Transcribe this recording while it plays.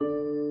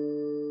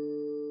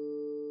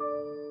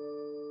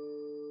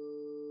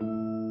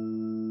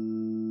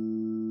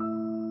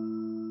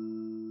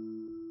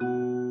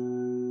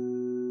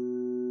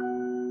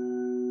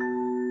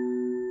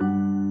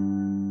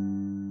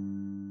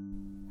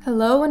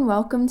Hello and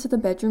welcome to the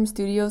Bedroom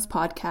Studios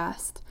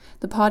podcast,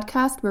 the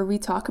podcast where we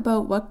talk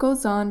about what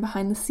goes on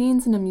behind the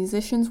scenes in a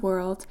musician's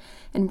world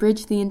and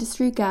bridge the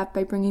industry gap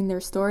by bringing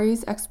their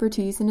stories,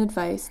 expertise, and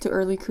advice to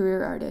early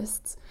career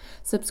artists.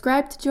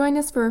 Subscribe to join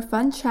us for a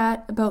fun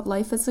chat about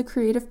life as a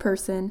creative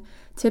person,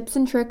 tips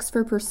and tricks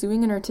for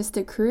pursuing an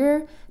artistic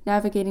career,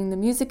 navigating the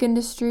music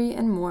industry,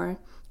 and more.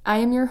 I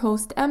am your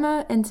host,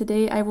 Emma, and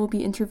today I will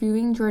be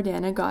interviewing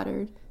Jordana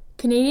Goddard.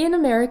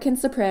 Canadian-American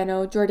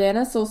soprano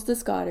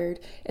Jordana Goddard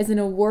is an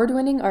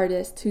award-winning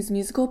artist whose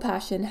musical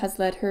passion has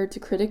led her to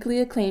critically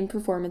acclaimed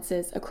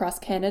performances across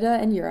Canada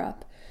and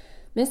Europe.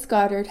 Miss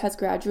Goddard has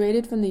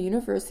graduated from the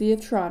University of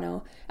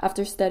Toronto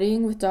after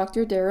studying with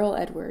Dr. Daryl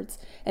Edwards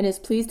and is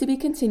pleased to be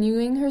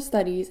continuing her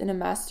studies in a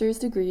master's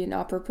degree in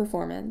opera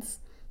performance.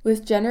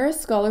 With generous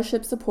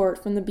scholarship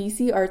support from the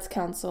BC Arts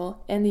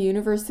Council and the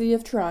University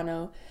of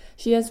Toronto,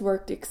 she has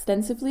worked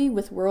extensively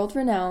with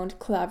world-renowned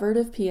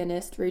collaborative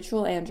pianist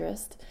Rachel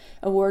Andrist,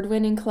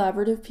 award-winning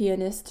collaborative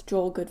pianist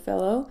Joel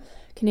Goodfellow,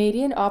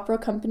 Canadian Opera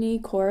Company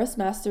chorus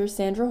master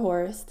Sandra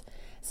Horst,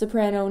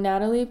 soprano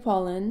Natalie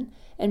Paulin,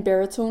 and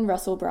baritone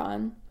Russell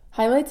Braun.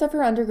 Highlights of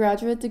her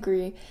undergraduate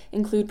degree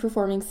include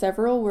performing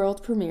several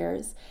world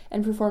premieres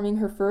and performing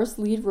her first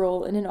lead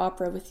role in an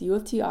opera with U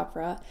of T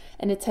Opera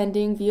and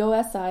attending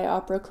VOSI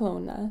Opera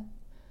Kelowna.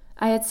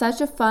 I had such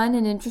a fun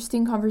and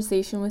interesting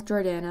conversation with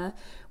Jordana.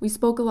 We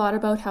spoke a lot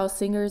about how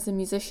singers and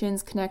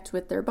musicians connect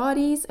with their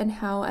bodies and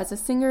how, as a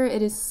singer,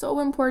 it is so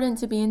important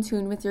to be in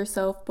tune with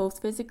yourself both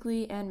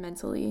physically and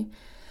mentally.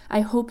 I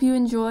hope you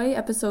enjoy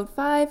episode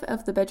 5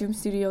 of the Bedroom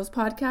Studios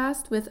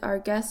podcast with our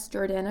guest,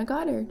 Jordana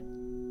Goddard.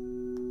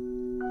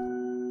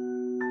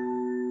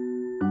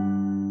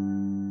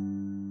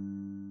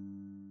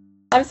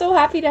 I'm so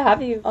happy to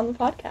have you on the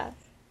podcast.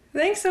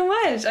 Thanks so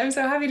much. I'm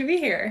so happy to be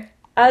here.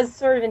 As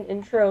sort of an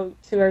intro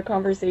to our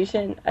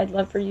conversation, I'd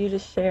love for you to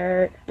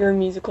share your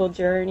musical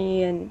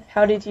journey and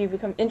how did you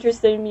become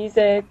interested in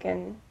music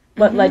and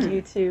what led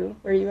you to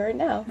where you are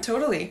now.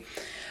 Totally.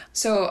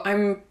 So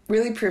I'm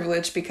really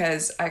privileged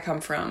because I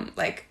come from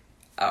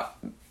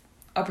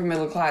upper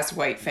middle class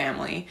white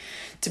family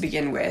to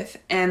begin with.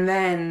 And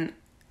then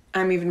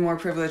I'm even more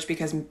privileged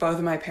because both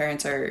of my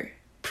parents are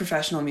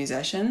professional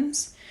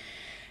musicians.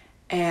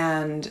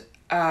 And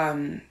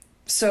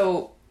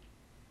so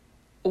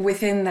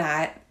within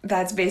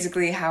that's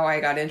basically how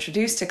I got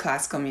introduced to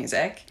classical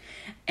music.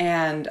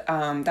 And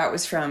that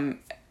was from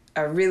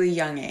a really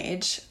young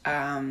age.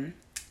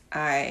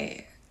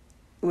 I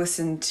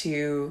listened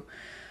to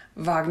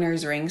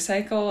Wagner's Ring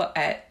Cycle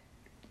at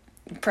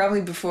probably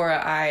before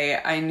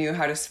I knew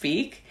how to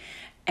speak.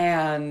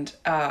 And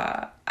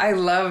I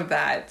loved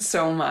that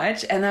so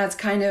much. And that's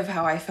kind of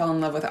how I fell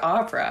in love with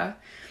opera.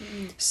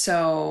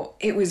 So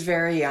it was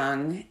very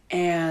young.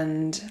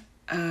 And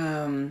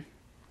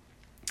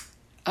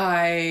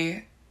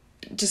I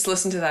just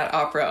listened to that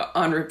opera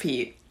on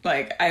repeat.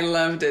 Like, I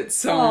loved it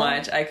so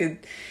much. I could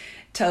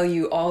tell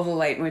you all the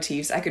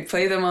leitmotifs. I could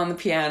play them on the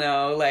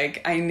piano.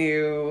 Like, I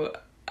knew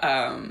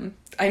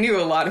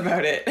a lot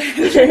about it at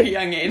a very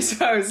young age.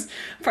 So I was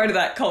part of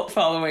that cult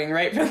following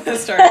right from the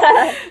start.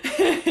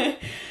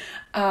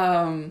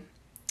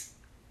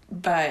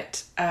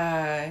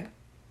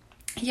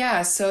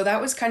 Yeah, so that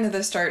was kind of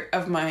the start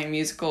of my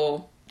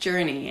musical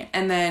journey.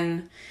 And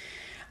then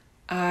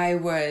I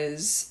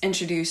was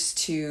introduced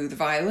to the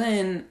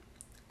violin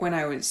when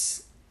I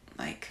was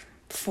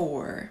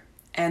 4,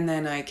 and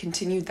then I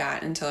continued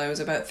that until I was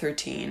about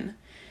 13.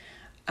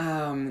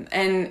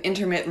 And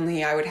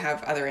intermittently I would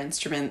have other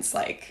instruments,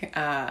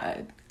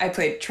 I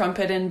played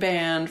trumpet in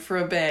band for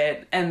a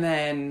bit, and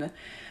then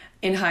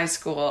in high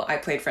school I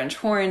played French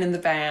horn in the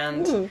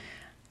band. Ooh.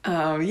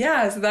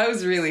 Yeah, so that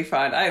was really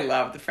fun. I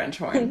love the French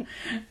horn.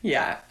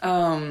 Yeah.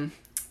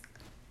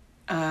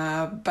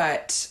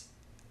 But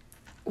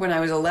when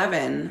I was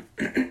 11,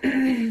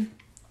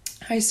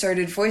 I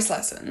started voice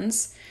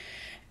lessons,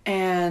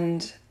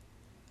 and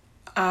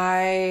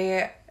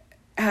I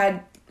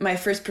had my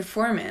first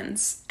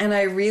performance, and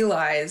I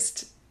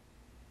realized,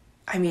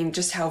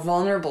 just how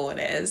vulnerable it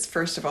is,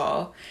 first of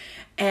all,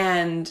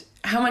 and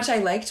how much I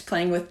liked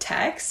playing with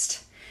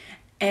text,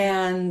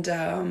 and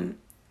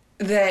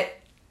that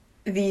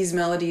these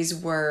melodies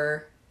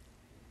were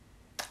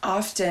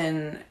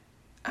often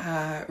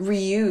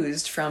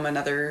reused from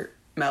another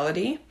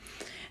melody,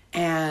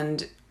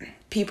 and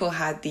people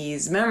had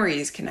these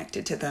memories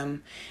connected to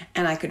them,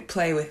 and I could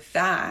play with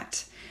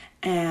that,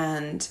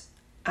 and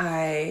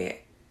I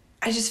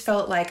just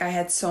felt like I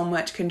had so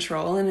much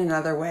control in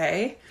another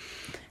way,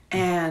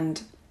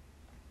 and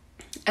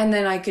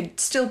then I could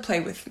still play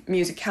with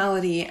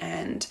musicality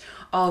and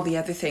all the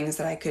other things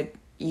that I could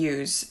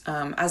use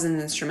as an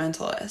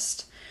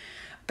instrumentalist,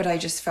 but I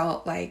just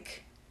felt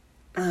like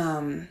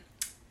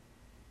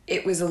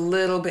it was a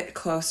little bit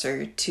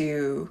closer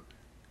to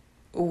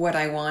what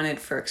I wanted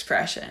for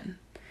expression.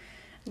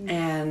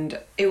 And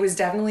it was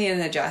definitely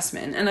an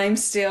adjustment, and I'm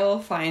still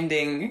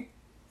finding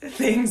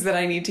things that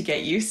I need to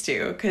get used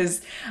to,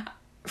 because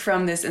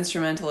from this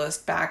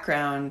instrumentalist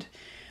background,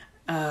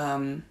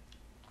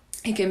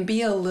 it can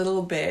be a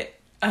little bit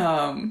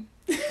a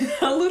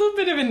little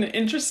bit of an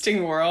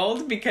interesting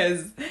world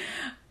because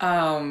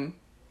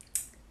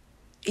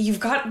you've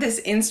got this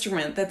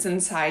instrument that's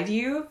inside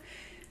you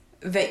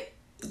that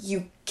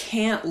you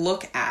can't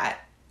look at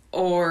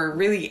or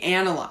really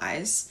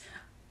analyze,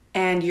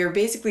 and you're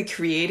basically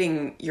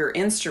creating your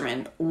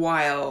instrument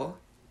while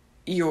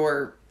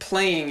you're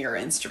playing your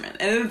instrument.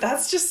 And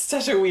that's just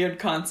such a weird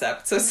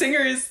concept. So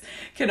singers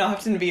can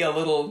often be a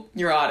little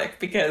neurotic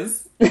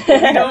because you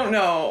don't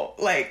know,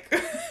 like,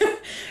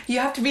 you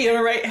have to be in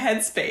the right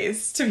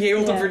headspace to be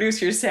able to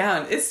produce your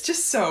sound. It's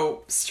just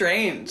so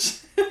strange.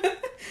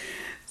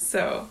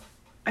 So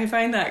I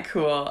find that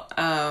cool.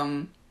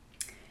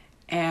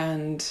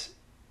 And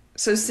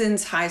so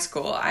since high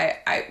school,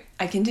 I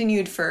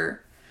continued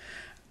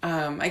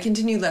I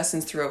continued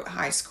lessons throughout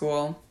high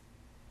school,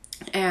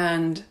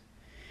 and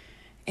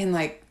in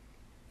like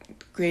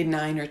grade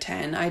 9 or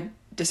 10, I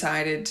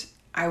decided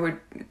I would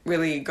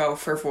really go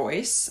for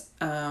voice.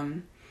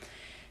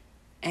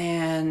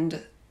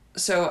 And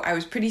so I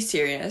was pretty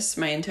serious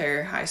my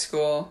entire high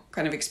school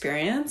kind of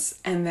experience.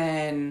 And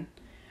then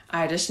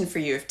I auditioned for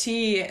U of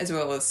T as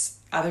well as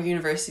other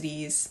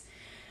universities.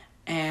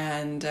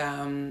 And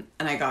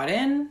I got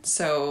in.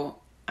 So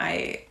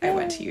I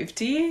went to U of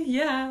T.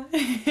 Yeah.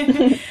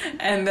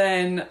 And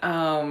then,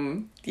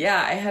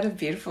 I had a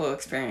beautiful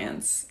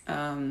experience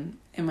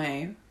in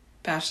my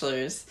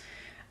bachelor's,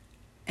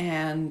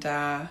 and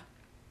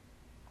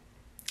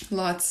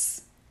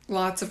lots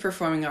of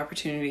performing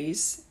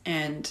opportunities.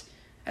 And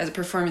as a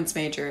performance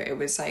major, it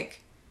was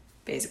like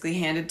basically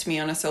handed to me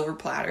on a silver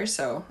platter.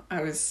 So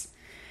it was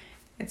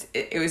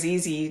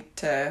easy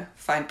to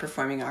find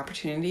performing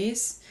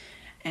opportunities,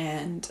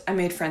 and I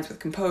made friends with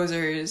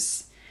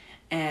composers,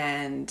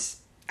 and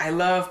I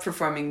love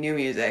performing new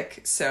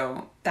music.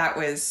 So that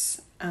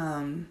was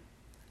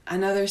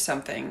another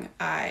something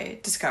I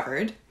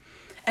discovered.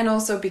 And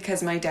also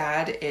because my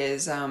dad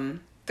is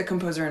the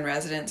composer in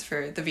residence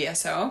for the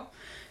VSO,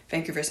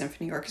 Vancouver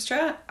Symphony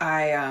Orchestra,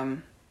 I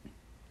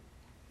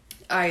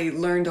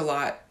learned a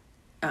lot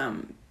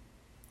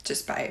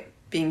just by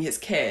being his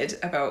kid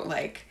about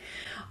like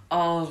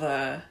all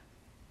the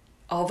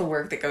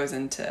work that goes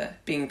into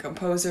being a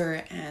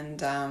composer,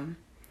 and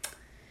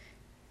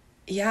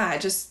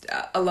just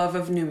a love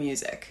of new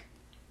music.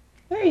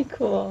 Very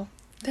cool.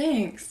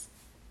 Thanks.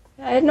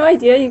 I had no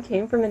idea you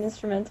came from an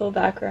instrumental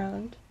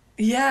background.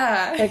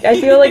 Yeah. Like, I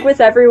feel like with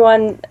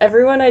everyone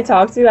I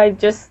talk to, I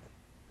just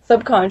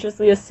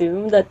subconsciously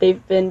assume that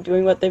they've been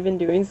doing what they've been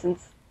doing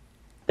since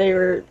they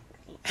were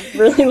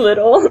really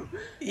little.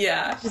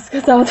 Yeah. Just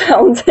because how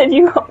talented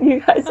you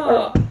guys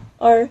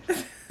are.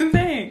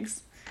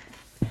 Thanks.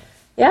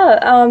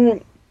 Yeah,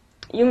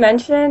 you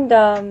mentioned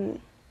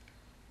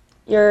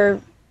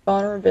your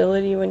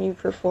vulnerability when you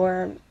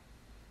perform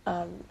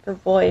for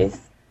voice.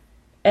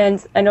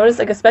 And I noticed,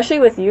 like, especially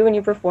with you, when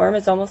you perform,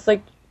 it's almost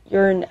like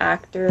you're an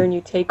actor and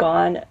you take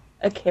on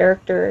a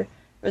character.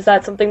 Was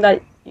that something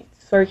that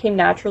sort of came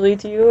naturally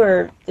to you,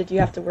 or did you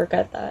have to work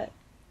at that?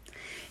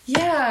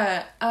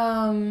 Yeah,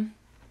 I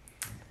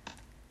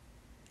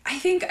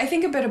think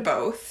a bit of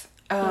both.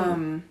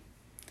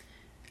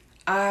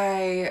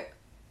 I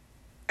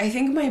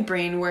think my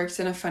brain works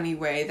in a funny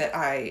way that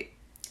I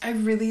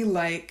really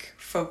like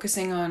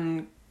focusing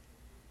on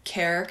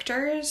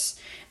characters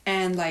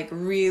and like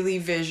really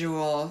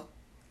visual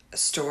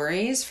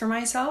stories for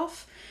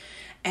myself.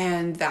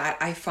 And that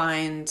I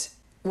find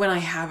when I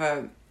have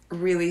a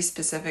really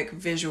specific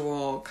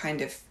visual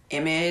kind of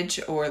image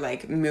or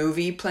like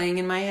movie playing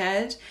in my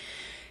head,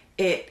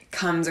 it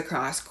comes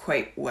across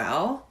quite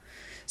well.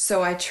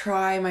 So I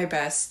try my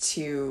best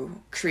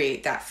to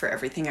create that for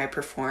everything I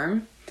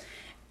perform.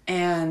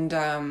 And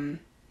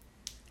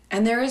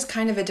there is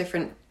kind of a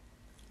different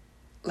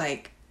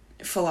like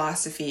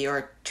philosophy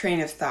or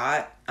train of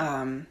thought,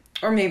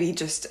 or maybe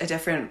just a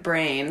different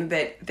brain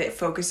that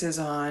focuses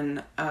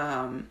on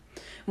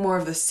more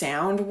of the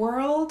sound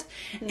world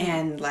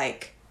and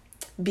like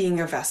being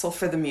a vessel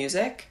for the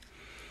music.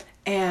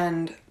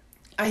 And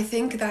I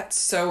think that's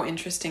so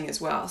interesting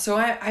as well. So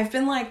I've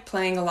been like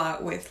playing a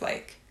lot with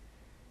like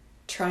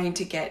trying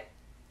to get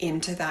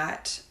into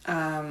that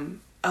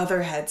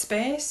other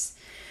headspace.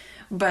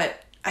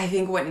 But I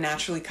think what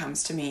naturally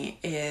comes to me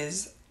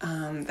is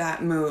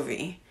that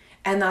movie.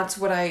 And that's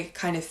what I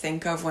kind of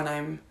think of when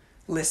I'm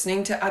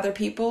listening to other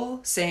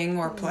people sing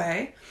or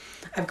play.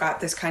 I've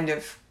got this kind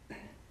of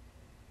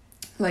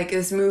like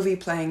this movie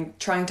playing,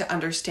 trying to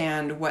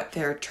understand what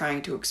they're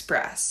trying to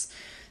express.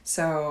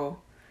 So,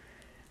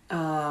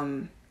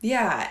 and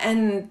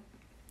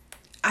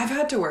I've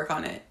had to work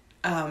on it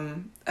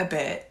a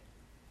bit.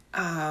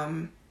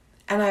 And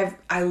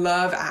I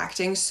love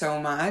acting so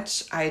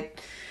much.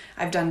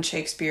 I've done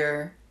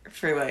Shakespeare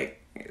for like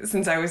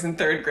since I was in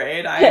 3rd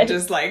grade. I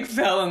just like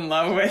fell in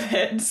love with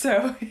it.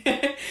 So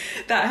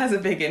that has a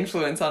big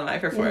influence on my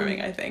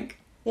performing, I think.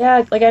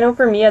 Yeah, like I know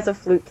for me as a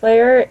flute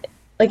player,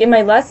 like in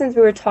my lessons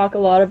we would talk a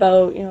lot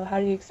about, how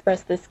do you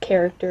express this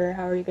character,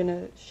 how are you going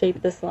to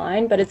shape this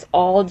line, but it's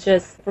all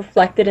just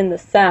reflected in the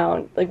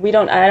sound. Like I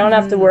don't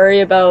have to worry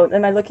about,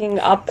 am I looking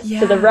up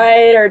to the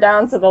right or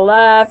down to the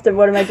left, and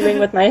what am I doing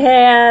with my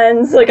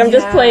hands? Like I'm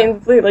just playing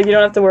the flute. Like you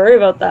don't have to worry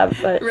about that.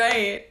 But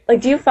right.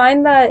 Like, do you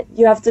find that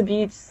you have to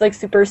be just like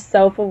super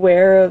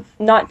self-aware of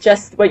not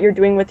just what you're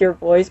doing with your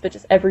voice, but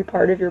just every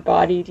part of your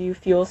body? Do you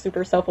feel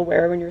super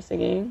self-aware when you're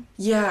singing?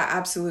 Yeah,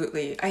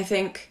 absolutely. I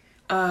think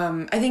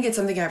it's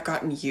something I've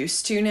gotten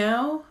used to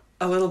now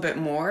a little bit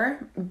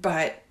more,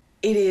 but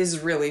it is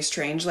really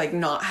strange, like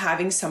not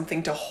having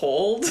something to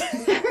hold,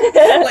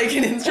 like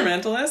an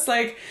instrumentalist.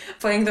 Like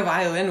playing the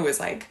violin was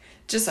like,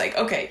 just like,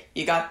 okay,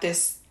 you got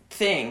this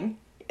thing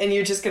and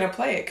you're just going to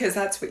play it because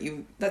that's what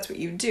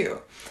you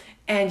do.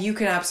 And you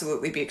can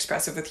absolutely be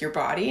expressive with your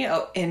body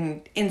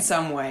in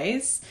some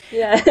ways.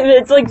 Yeah,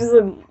 it's like just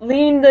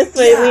lean this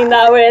way, lean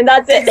that way, and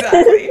that's it.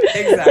 Exactly.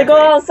 It's like,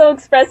 oh, so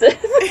expressive.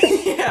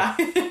 Yeah.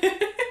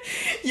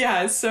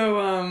 Yeah,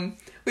 so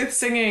with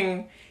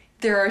singing,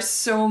 there are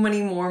so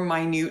many more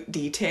minute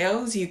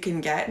details you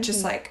can get,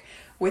 just like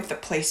with the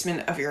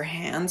placement of your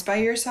hands by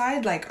your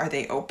side. Like, are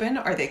they open?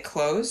 Are they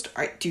closed?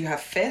 Do you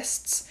have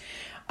fists?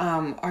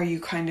 Are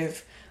you kind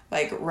of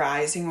like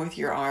rising with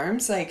your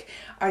arms? Like,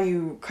 are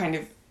you kind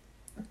of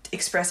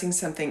expressing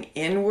something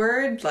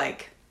inward?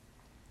 Like,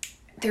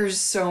 there's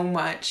so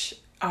much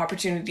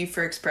opportunity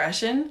for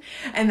expression,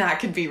 and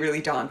that could be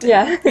really daunting.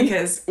 Yeah.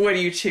 Because what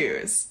do you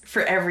choose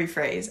for every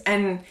phrase?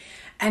 And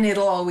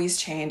it'll always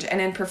change.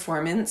 And in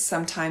performance,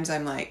 sometimes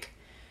I'm like,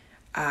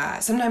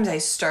 sometimes I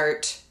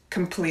start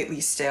completely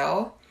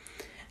still.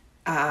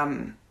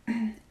 And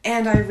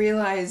I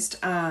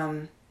realized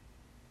in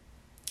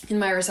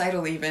my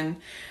recital even,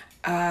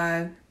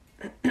 I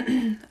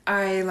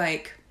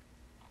like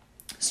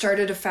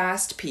started a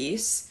fast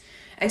piece,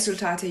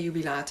 Exultate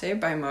Jubilate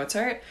by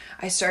Mozart.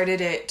 I started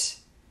it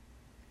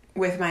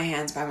with my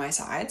hands by my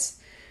sides,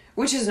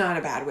 which is not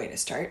a bad way to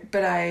start,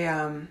 but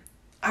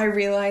I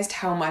realized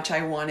how much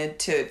I wanted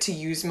to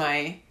use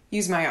my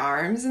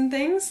arms and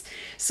things.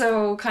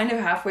 So kind of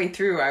halfway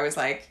through I was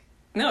like,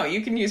 no, you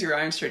can use your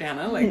arms,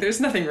 Jordana. Like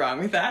there's nothing wrong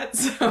with that.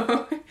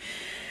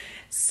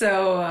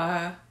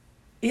 So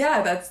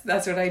yeah,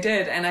 that's what I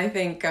did. And I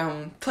think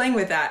playing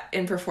with that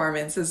in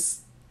performance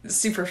is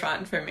super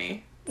fun for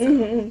me.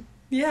 So,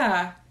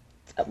 yeah.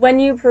 When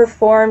you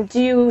perform,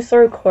 do you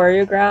sort of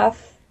choreograph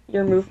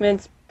your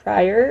movements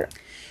prior?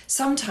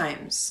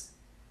 Sometimes.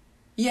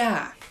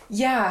 Yeah.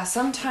 Yeah,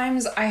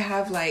 sometimes I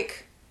have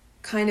like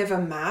kind of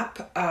a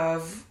map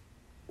of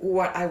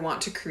what I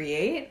want to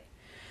create.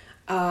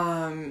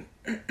 And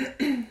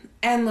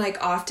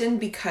like often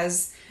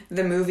because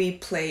the movie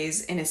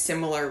plays in a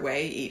similar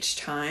way each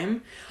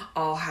time,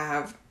 I'll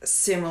have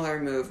similar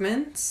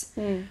movements.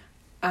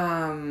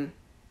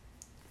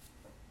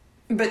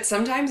 But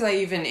sometimes I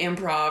even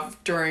improv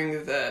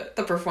during the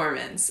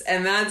performance,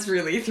 and that's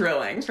really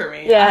thrilling for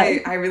me. Yeah.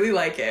 I really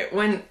like it,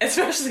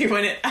 especially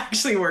when it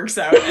actually works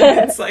out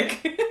and it's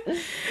like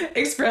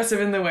expressive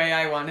in the way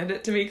I wanted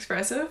it to be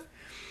expressive.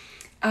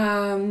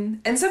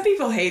 And some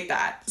people hate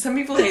that. Some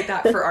people hate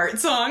that for art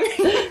song.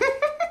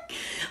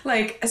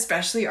 Like,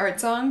 especially art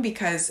song,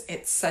 because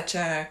it's such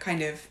a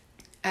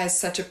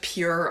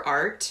pure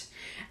art,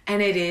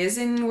 and it is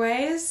in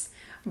ways,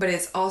 but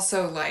it's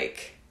also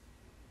like,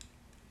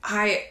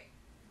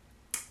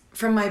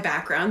 from my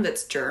background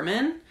that's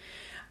German,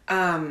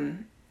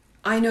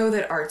 I know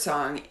that art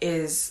song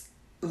is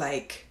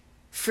like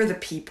for the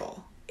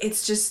people.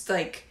 It's just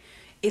like,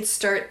 it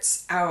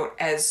starts out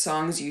as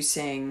songs you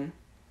sing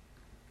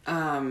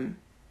in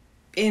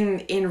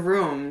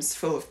rooms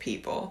full of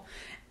people,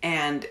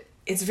 and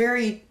it's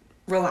very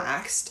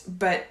relaxed,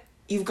 but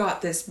you've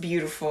got this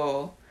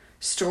beautiful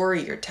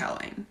story you're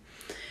telling.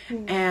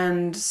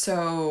 And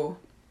so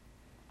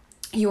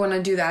you want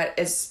to do that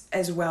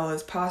as well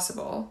as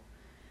possible.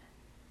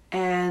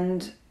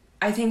 And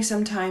I think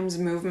sometimes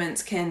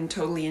movements can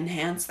totally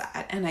enhance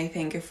that. And I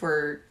think if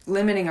we're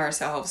limiting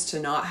ourselves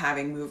to not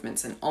having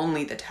movements and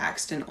only the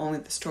text and only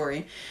the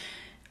story,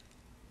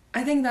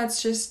 I think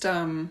that's just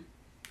a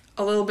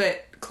little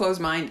bit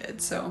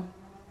close-minded. So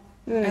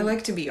I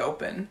like to be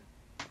open.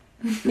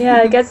 Yeah,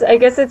 I guess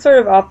it sort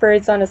of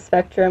operates on a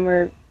spectrum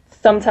where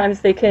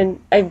sometimes I can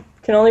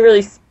only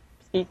really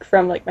speak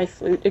from like my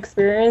flute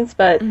experience,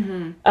 but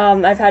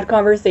I've had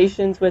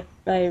conversations with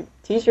my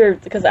teacher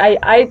because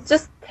I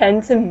just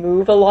tend to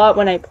move a lot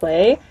when I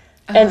play,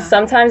 and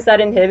sometimes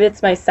that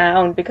inhibits my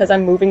sound because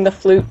I'm moving the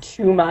flute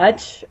too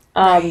much.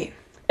 Right.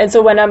 And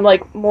so when I'm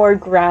like more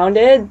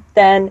grounded,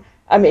 then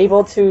I'm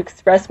able to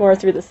express more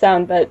through the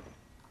sound. But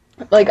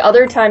like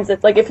other times,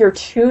 it's like if you're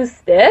too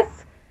stiff,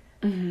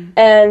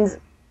 and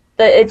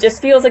it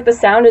just feels like the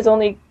sound is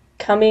only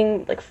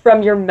coming like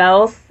from your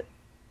mouth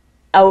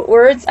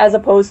outwards as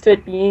opposed to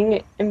it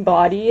being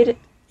embodied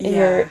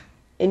in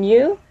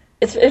you.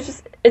 It's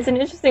an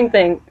interesting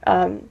thing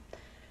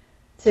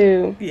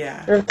to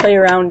sort of play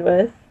around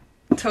with.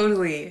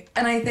 Totally.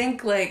 And I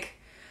think like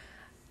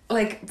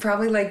like,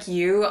 probably like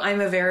you,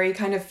 I'm a very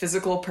kind of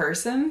physical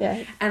person.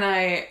 Yeah. And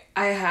I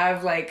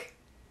have, like,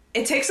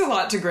 it takes a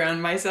lot to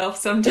ground myself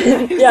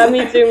sometimes. Yeah,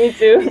 me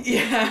too.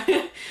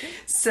 Yeah.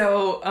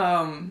 So,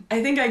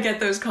 I think I get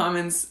those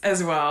comments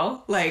as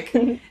well, like,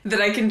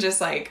 that I can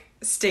just, like,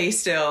 stay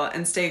still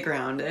and stay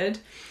grounded.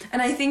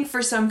 And I think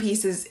for some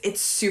pieces,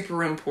 it's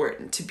super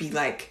important to be,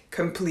 like,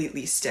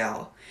 completely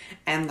still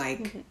and,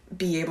 like,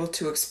 be able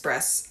to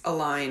express a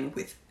line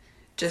with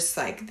just,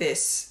 like,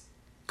 this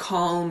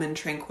calm and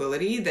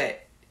tranquility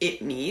that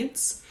it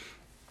needs.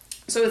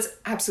 So it's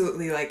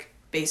absolutely, like,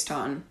 based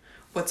on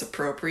what's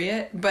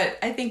appropriate, but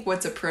I think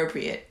what's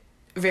appropriate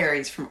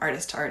varies from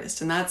artist to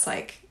artist, and that's,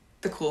 like,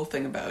 the cool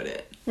thing about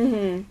it.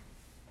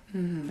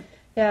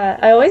 Yeah,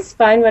 I always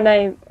find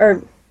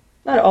or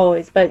not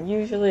always, but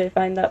usually I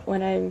find that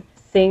when I'm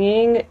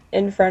singing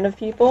in front of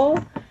people,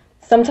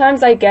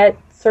 sometimes I get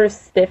sort of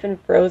stiff and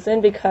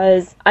frozen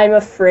because I'm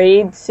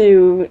afraid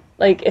to,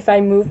 like, if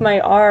I move my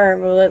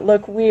arm, will it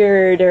look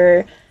weird,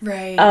 or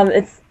Right.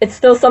 It's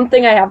still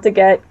something I have to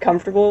get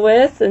comfortable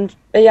with. And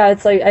yeah,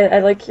 it's like I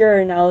like your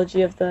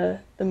analogy of the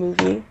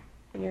movie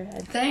in your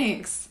head.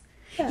 Thanks.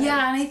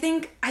 Yeah, and I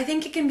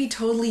think it can be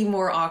totally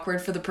more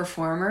awkward for the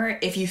performer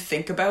if you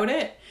think about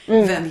it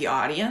than the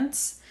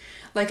audience.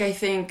 Like, I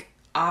think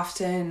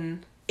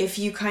often if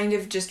you kind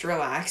of just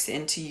relax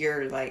into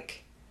your,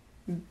 like,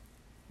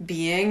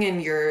 being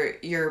and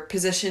your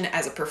position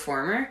as a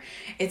performer,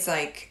 it's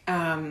like,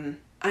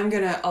 I'm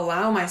gonna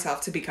allow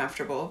myself to be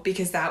comfortable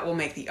because that will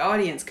make the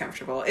audience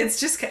comfortable.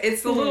 It's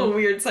a little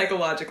weird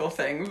psychological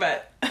thing,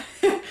 but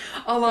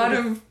a lot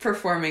of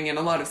performing and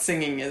a lot of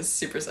singing is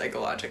super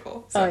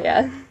psychological. So. Oh,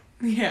 yeah.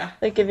 Yeah.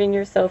 Like giving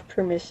yourself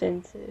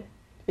permission to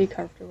be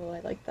comfortable.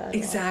 I like that.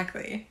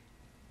 Exactly.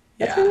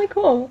 That's really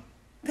cool.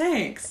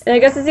 Thanks. And I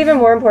guess it's even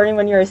more important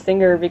when you're a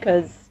singer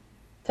because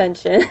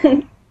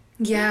tension.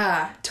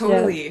 Yeah,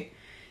 totally.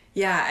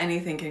 Yeah,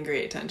 anything can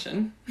create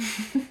tension.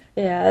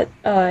 Yeah.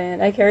 Oh,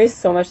 and I carry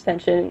so much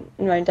tension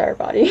in my entire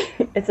body.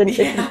 It's an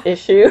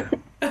issue.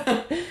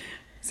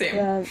 Same.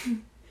 Yeah.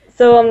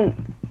 So,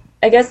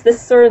 I guess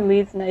this sort of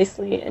leads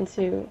nicely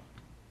into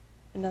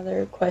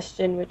another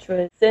question, which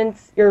was,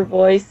 since your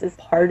voice is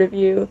part of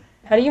you,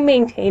 how do you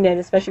maintain it,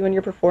 especially when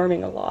you're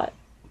performing a lot?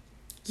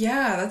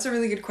 Yeah, that's a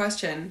really good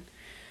question.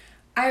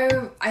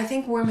 I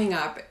think warming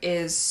up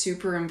is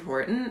super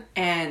important,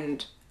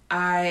 and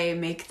I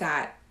make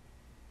that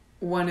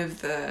one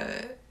of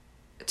the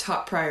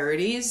top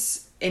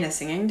priorities in a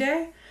singing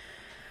day.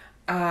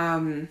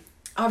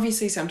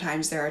 Obviously,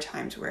 sometimes there are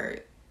times where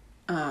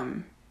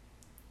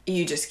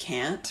you just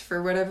can't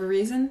for whatever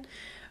reason,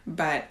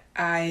 but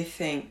I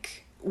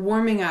think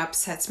warming up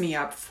sets me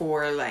up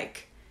for,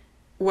 like,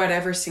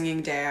 whatever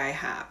singing day I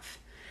have.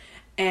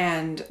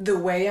 And the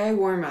way I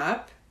warm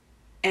up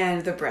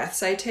and the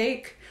breaths I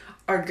take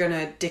are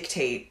gonna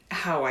dictate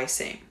how I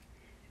sing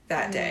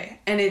that day.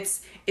 And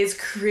it's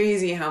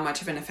crazy how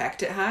much of an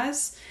effect it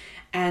has.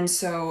 And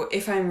so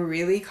if I'm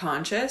really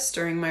conscious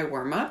during my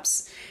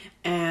warm-ups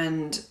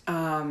and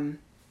I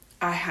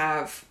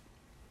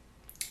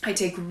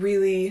take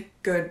really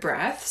good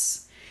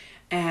breaths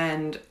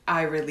and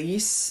I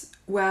release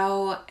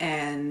well,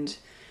 and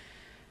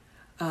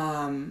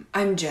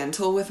I'm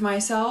gentle with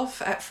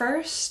myself at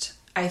first,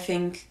 I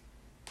think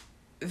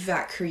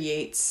that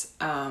creates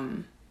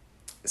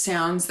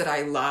sounds that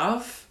I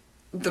love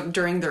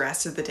during the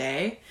rest of the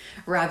day,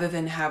 rather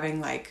than having,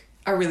 like,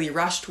 a really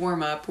rushed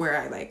warm-up where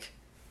I like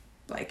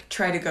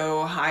try to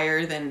go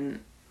higher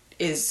than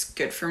is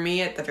good for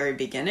me at the very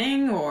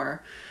beginning,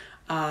 or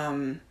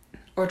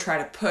try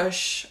to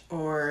push,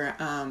 or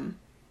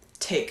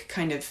take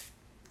kind of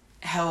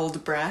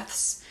held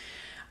breaths.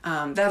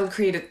 That'll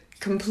create a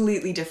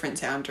completely different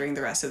sound during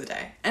the rest of the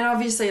day. And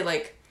obviously,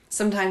 like,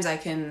 sometimes I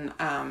can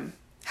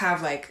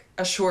have, like,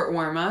 a short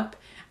warm-up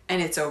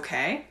and it's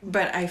okay,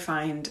 but I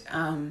find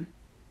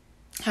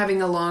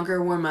having a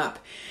longer warm-up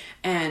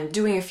and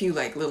doing a few,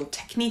 like, little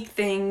technique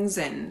things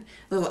and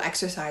little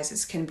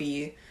exercises can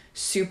be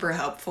super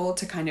helpful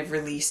to kind of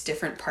release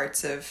different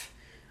parts of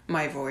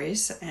my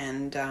voice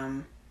and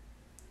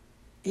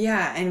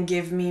and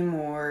give me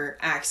more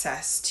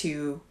access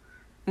to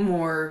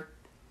more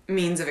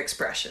means of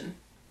expression.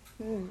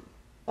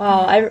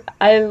 Wow,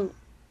 I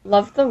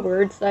love the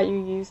words that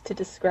you use to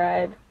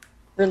describe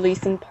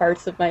releasing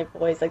parts of my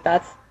voice. Like,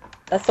 that's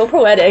so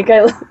poetic.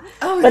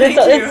 But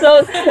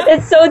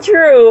it's so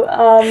true.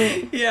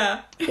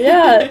 Yeah.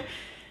 Yeah.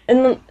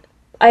 And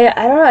I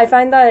don't know, I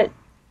find that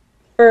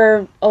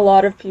for a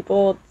lot of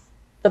people,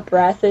 the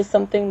breath is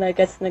something that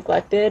gets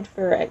neglected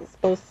for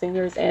both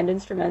singers and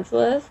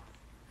instrumentalists.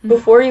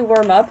 Before you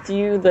warm up, do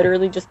you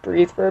literally just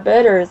breathe for a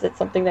bit, or is it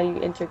something that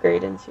you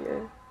integrate into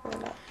your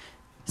warm up?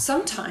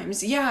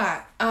 Sometimes,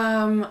 yeah.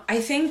 I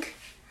think,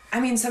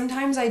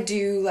 sometimes I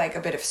do, like,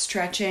 a bit of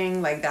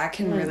stretching, like, that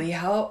can really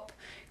help,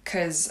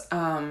 because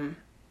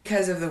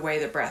of the way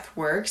the breath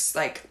works,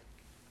 like,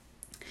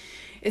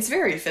 it's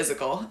very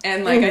physical,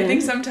 and, like, I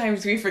think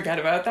sometimes we forget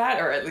about that,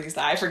 or at least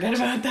I forget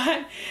about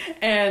that,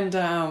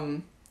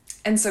 and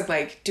and so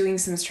like doing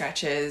some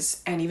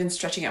stretches and even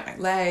stretching out my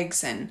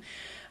legs and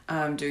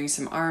doing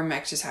some arm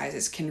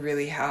exercises can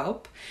really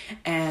help.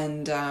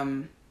 And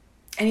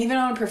even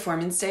on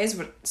performance days,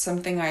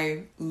 something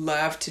I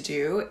love to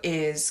do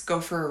is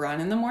go for a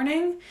run in the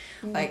morning,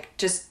 like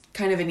just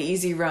kind of an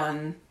easy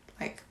run,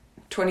 like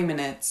 20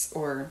 minutes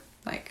or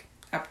like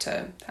up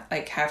to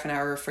like half an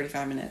hour or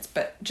 45 minutes,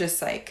 but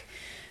just like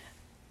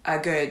a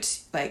good,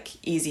 like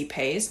easy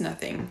pace,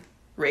 nothing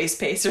race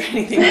pace or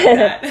anything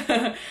like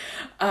that.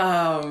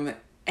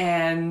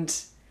 And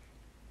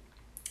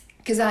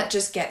because that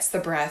just gets the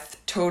breath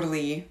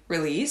totally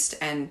released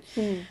and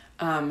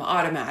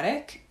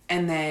automatic.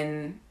 And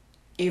then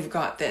you've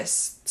got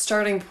this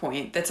starting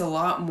point that's a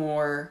lot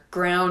more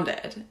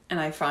grounded. And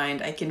I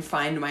find I can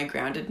find my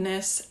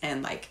groundedness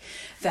and like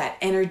that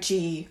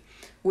energy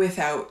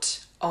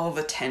without all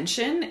the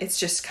tension. It's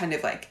just kind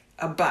of like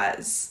a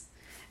buzz.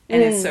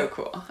 And it's so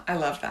cool. I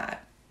love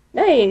that.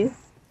 Nice.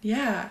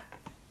 Yeah.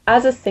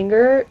 As a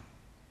singer,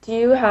 do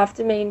you have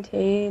to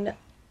maintain,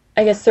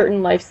 I guess,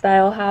 certain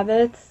lifestyle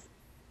habits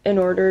in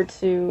order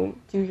to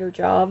do your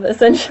job,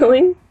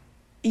 essentially?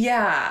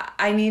 Yeah,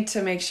 I need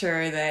to make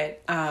sure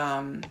that,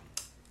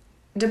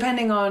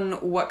 depending on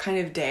what kind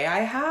of day I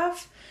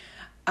have,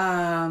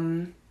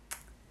 the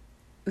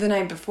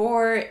night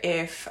before,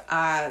 if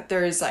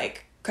there's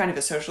like kind of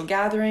a social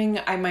gathering,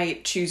 I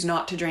might choose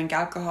not to drink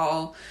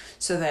alcohol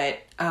so that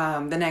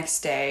the next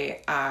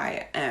day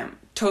I am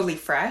totally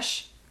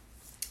fresh,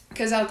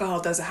 because alcohol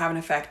does have an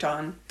effect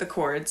on the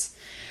cords,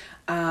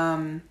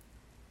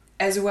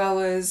 as well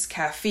as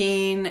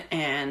caffeine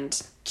and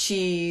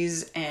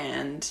cheese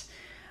and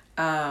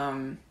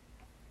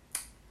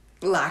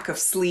lack of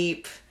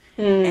sleep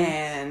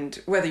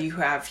and whether you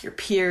have your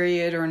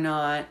period or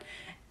not,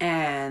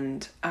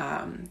 and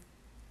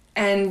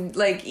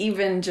like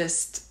even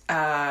just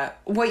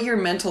what your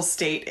mental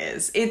state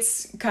is.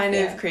 It's kind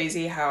of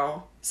crazy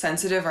how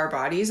sensitive our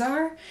bodies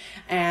are,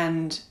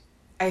 and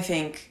I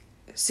think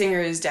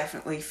singers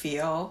definitely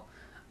feel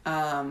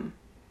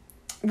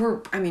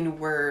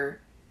we're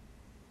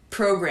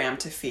programmed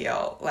to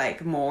feel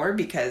like more,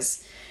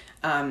 because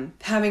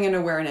having an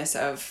awareness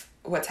of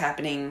what's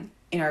happening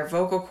in our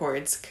vocal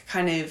cords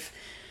kind of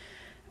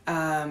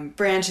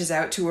branches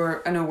out to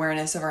an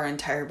awareness of our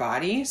entire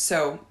body.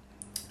 So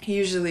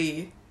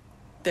usually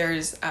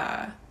there's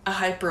a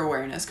hyper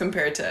awareness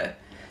compared to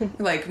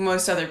like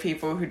most other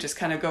people who just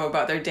kind of go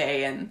about their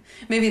day and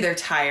maybe they're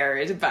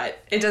tired, but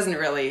it doesn't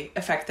really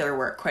affect their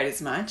work quite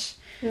as much.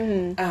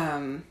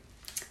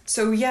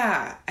 So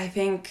yeah, I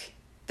think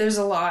there's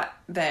a lot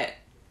that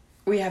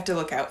we have to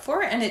look out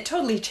for, and it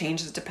totally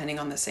changes depending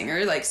on the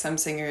singer. Like some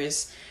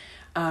singers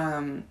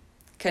can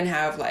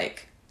have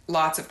like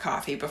lots of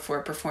coffee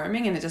before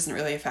performing and it doesn't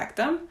really affect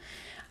them.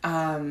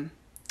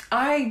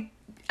 I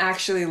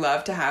actually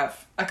love to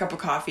have a cup of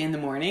coffee in the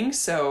morning,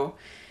 so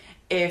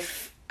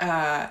if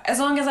as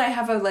long as I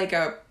have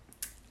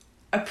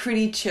a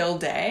pretty chill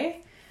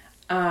day,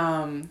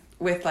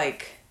 with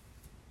like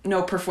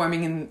no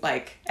performing in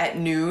like at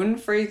noon,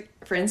 for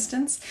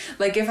instance,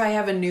 like if I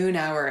have a noon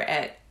hour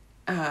at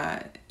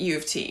U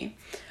of T,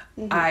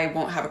 I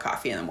won't have a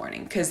coffee in the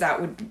morning because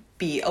that would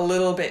be a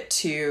little bit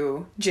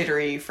too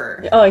jittery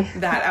for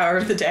that hour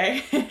of the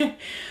day.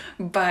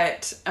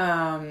 But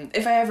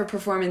if I have a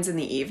performance in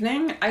the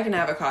evening, I can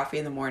have a coffee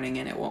in the morning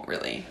and it won't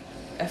really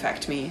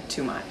affect me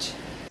too much.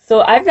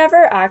 So I've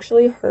never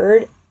actually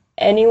heard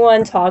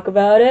anyone talk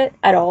about it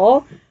at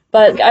all,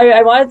 but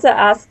I wanted to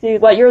ask you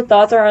what your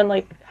thoughts are on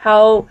like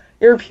how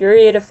your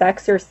period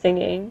affects your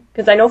singing.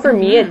 Because I know for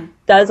me it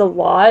does a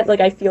lot. Like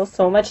I feel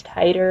so much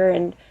tighter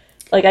and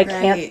like I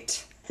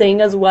can't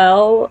sing as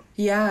well.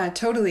 Yeah,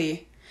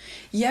 totally.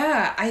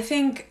 Yeah, I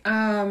think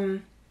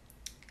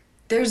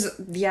there's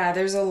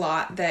a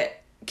lot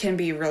that can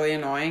be really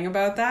annoying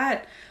about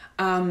that.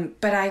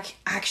 But I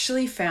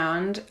actually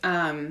found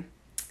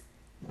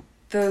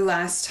the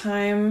last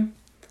time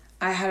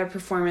I had a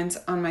performance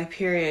on my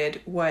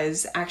period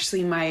was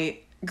actually my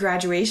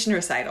graduation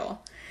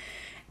recital.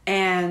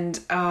 And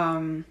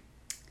I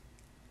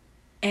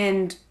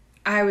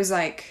was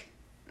like,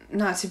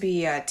 not to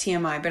be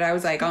TMI, but I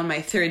was like on my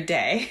third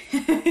day.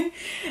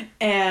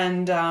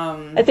 And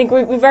I think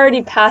we've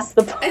already passed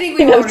the point. I think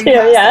we've already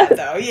passed that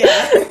though,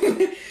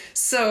 yeah.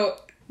 So,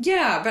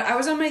 yeah, but I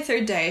was on my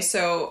third day,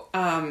 so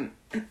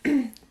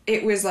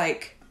it was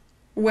like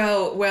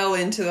well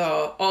into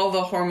all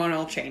the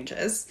hormonal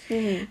changes.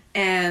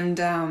 And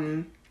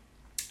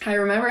I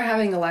remember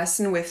having a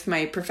lesson with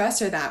my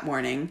professor that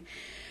morning,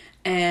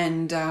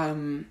 and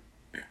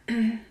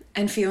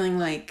feeling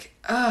like,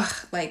 ugh,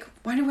 like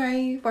why do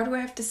I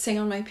have to sing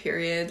on my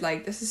period?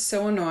 Like this is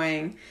so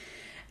annoying.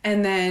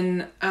 And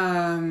then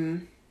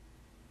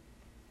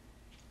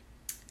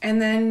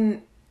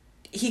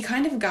he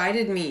kind of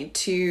guided me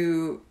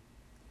to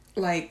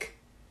like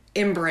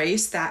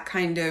embrace that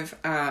kind of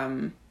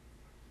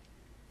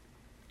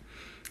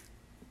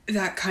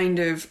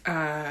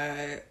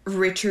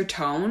richer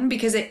tone,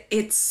 because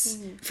it's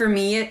for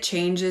me it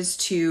changes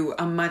to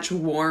a much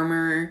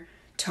warmer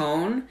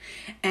tone,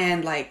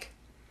 and like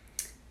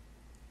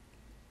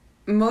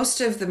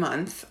most of the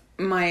month,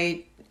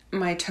 my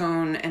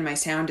tone and my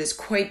sound is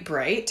quite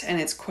bright, and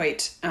it's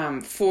quite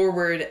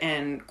forward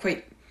and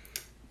quite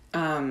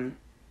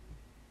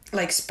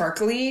like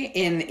sparkly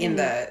in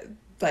the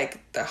like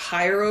the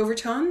higher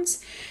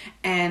overtones.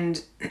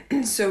 And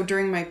so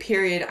during my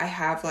period, I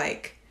have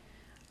like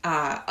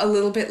a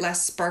little bit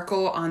less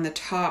sparkle on the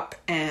top,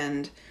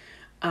 and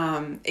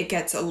it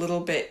gets a little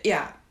bit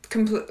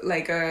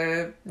like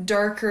a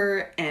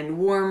darker and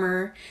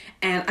warmer,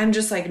 and I'm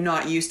just like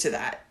not used to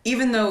that,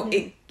 even though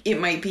it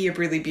might be a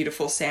really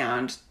beautiful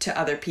sound to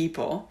other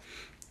people.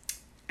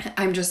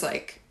 I'm just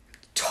like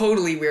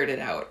totally weirded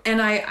out.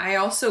 And I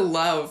also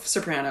love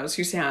sopranos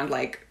who sound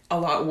like a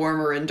lot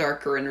warmer and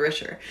darker and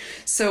richer.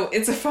 So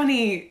it's a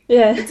funny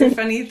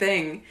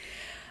thing.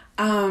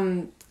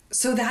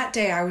 So that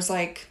day I was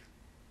like,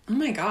 oh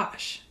my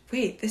gosh,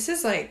 wait, this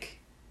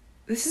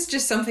is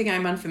just something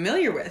I'm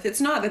unfamiliar with.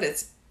 It's not that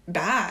it's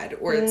bad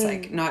or it's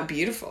like not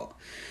beautiful.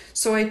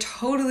 So I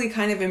totally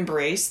kind of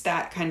embraced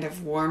that kind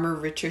of warmer,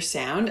 richer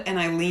sound, and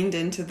I leaned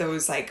into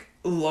those like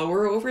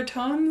lower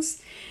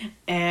overtones,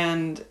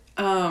 and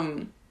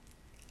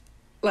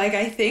like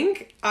I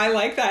think I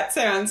like that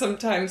sound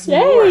sometimes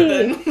more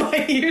than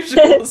my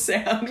usual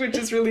sound, which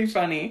is really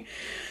funny.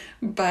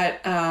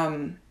 But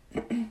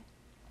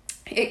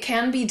it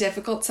can be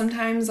difficult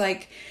sometimes,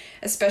 like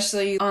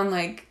especially on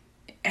like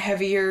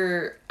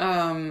heavier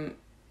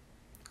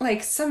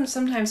like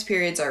sometimes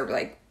periods are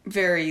like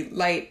very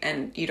light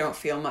and you don't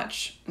feel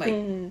much, like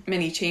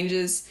many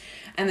changes,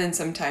 and then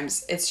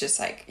sometimes it's just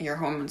like your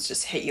hormones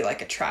just hit you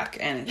like a truck,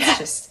 and it's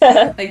just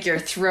like your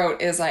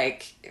throat is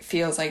like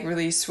feels like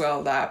really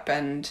swelled up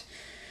and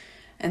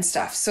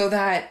stuff. So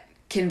that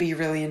can be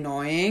really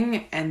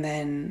annoying. And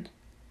then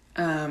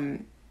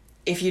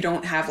if you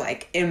don't have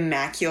like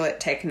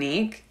immaculate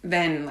technique,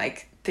 then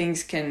like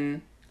things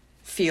can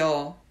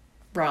feel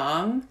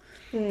wrong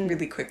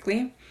really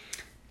quickly.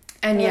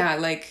 And yeah,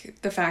 like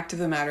the fact of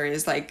the matter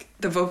is like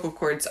the vocal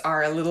cords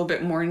are a little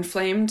bit more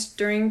inflamed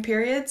during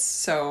periods.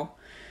 So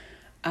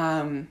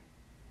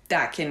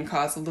that can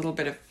cause a little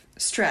bit of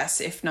stress,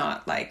 if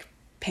not like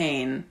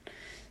pain.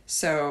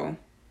 So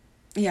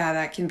yeah,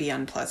 that can be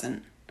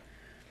unpleasant.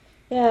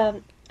 Yeah,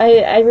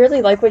 I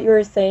really like what you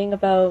were saying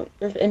about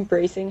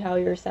embracing how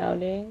you're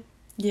sounding.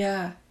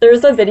 Yeah.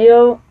 There's a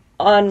video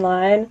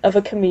online of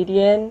a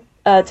comedian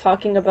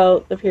talking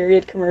about the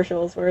period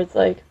commercials where it's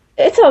like,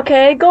 it's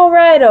okay, go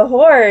ride a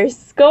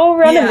horse, go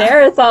run a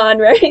marathon,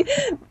 right?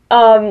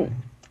 And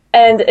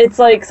it's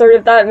like sort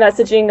of that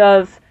messaging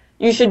of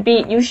you should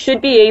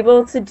be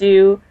able to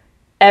do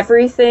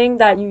everything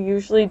that you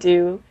usually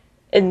do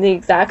in the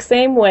exact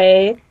same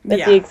way,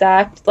 with the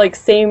exact like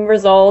same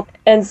result.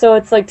 And so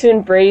it's like to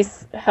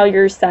embrace how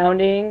you're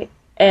sounding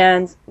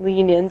and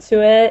lean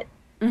into it.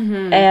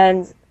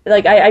 And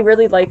like I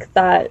really like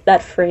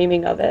that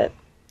framing of it.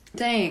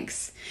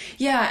 Thanks.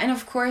 Yeah, and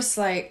of course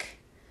like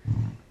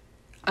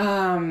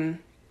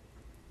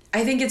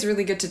I think it's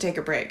really good to take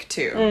a break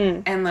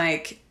too. And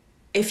like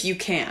if you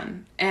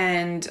can.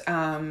 And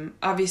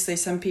obviously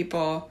some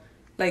people,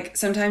 like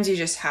sometimes you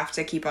just have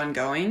to keep on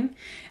going,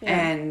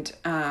 and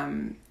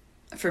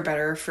for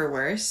better or for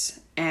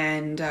worse.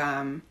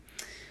 And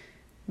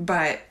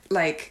but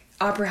like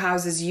opera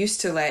houses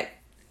used to let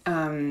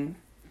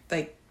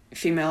like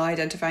female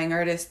identifying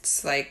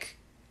artists like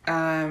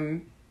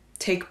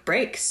take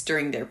breaks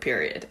during their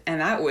period,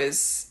 and that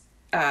was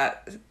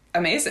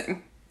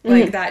amazing.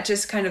 Like that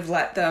just kind of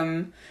let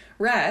them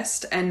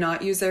rest and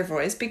not use their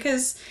voice,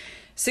 because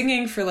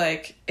singing for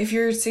like, if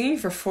you're singing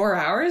for 4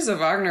 hours of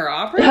Wagner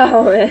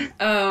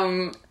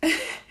opera,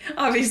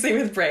 obviously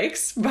with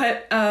breaks,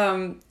 but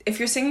if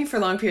you're singing for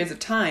long periods of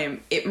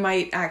time, it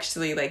might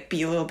actually like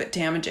be a little bit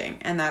damaging,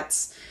 and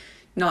that's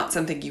not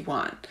something you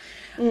want.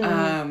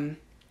 And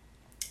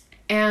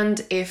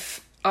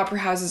if opera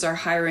houses are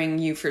hiring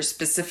you for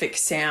specific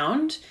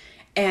sound,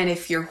 and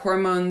if your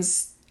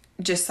hormones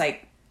just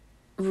like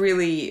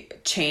really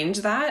change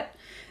that,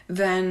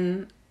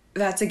 then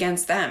that's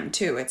against them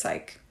too. It's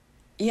like,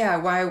 yeah,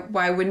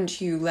 why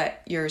wouldn't you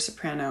let your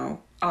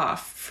soprano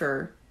off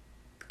for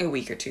a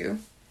week or two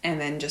and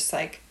then just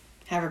like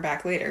have her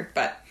back later?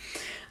 But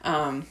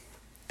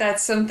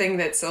that's something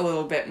that's a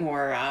little bit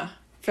more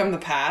from the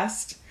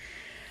past.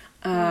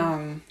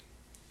 But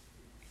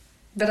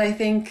I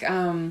think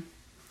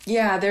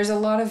there's a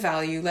lot of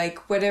value.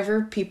 Like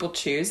whatever people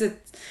choose,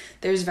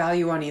 there's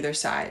value on either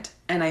side,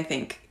 and I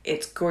think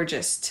it's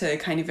gorgeous to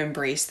kind of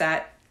embrace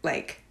that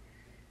like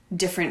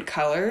different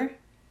color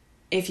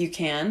if you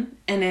can.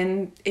 And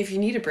then if you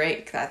need a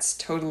break, that's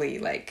totally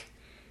like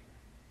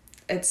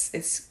it's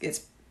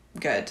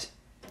good.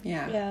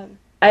 Yeah.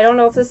 I don't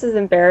know if this is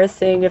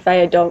embarrassing if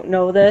I don't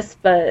know this,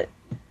 but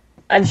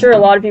I'm sure a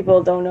lot of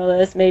people don't know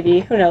this, maybe,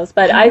 who knows.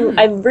 But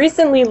I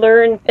recently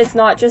learned it's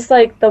not just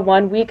like the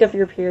 1 week of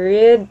your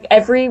period.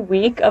 Every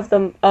week of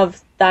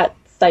that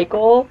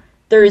cycle,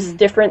 there's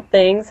different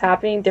things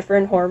happening,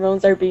 different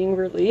hormones are being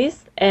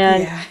released.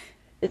 And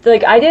it's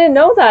like, I didn't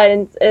know that.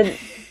 And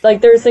like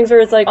there's things where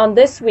it's like on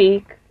this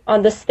week,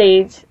 on the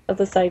stage of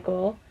the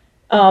cycle,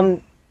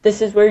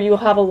 this is where you'll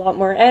have a lot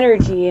more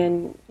energy,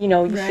 and you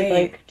know, you should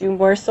like do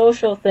more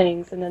social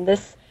things. And then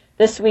this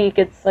week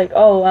it's like,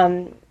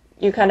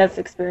 you kind of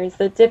experience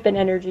the dip in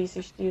energy, so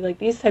you should do like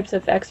these types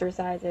of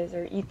exercises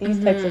or eat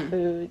these types of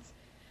foods.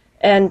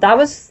 And that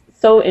was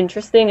so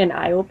interesting and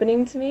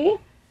eye-opening to me.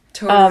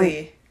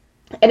 Totally.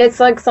 And it's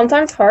like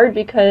sometimes hard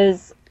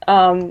because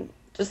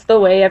just the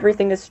way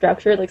everything is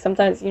structured, like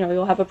sometimes, you know,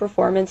 you'll have a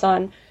performance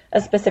on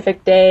a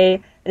specific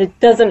day and it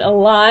doesn't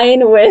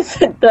align with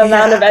the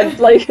amount of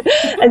like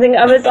I think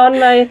I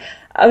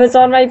was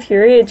on my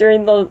period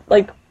during the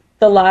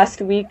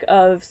last week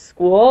of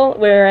school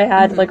where I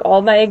had like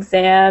all my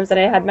exams and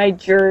I had my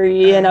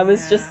jury and I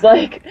was just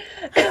like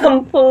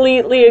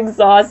completely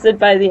exhausted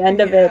by the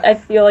end of it. I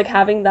feel like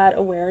having that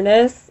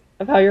awareness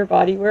of how your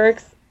body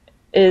works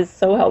is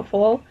so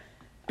helpful.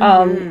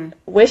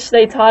 Wish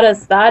they taught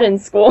us that in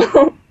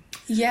school.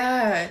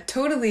 Yeah,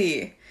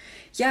 totally.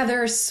 Yeah,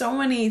 there are so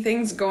many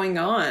things going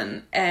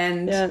on,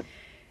 and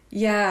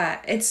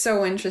yeah, it's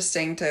so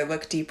interesting to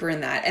look deeper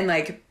in that and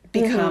like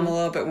become a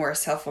little bit more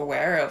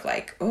self-aware of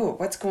like, oh,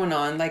 what's going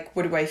on? Like,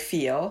 what do I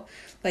feel?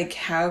 Like,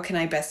 how can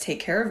I best take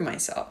care of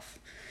myself?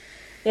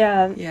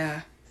 Yeah.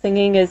 Yeah.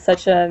 Singing is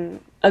such a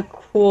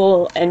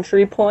cool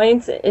entry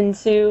point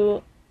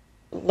into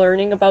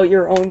learning about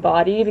your own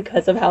body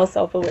because of how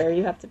self-aware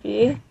you have to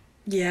be.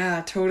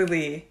 Yeah,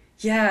 totally.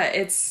 Yeah,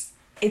 it's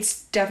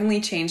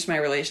definitely changed my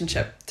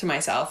relationship to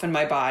myself and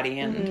my body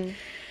and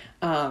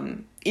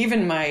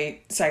even my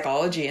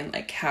psychology and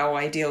like how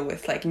I deal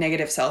with like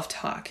negative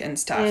self-talk and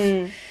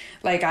stuff.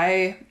 Like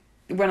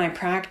when I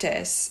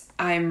practice,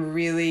 I'm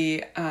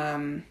really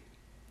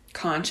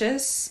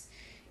conscious.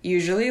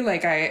 Usually,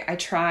 like I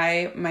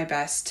try my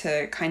best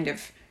to kind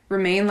of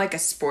remain like a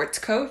sports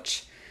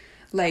coach.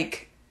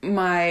 Like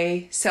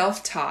my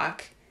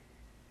self-talk,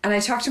 and I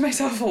talk to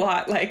myself a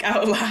lot, like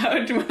out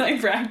loud when I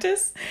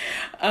practice.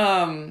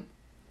 I'm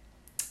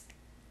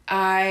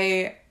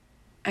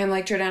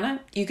like, Jordana,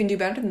 you can do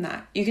better than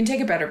that. You can take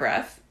a better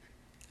breath.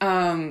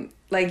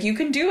 Like you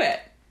can do it.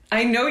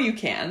 I know you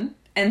can.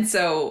 And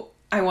so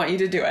I want you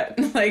to do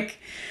it. Like,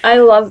 I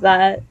love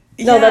that.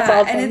 No, that's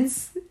awesome. And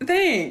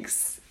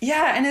thanks.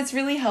 Yeah. And it's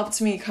really helped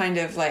me kind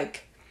of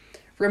like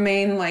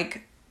remain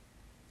like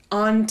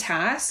on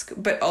task,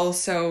 but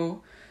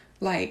also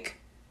like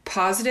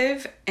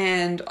positive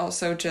and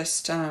also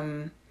just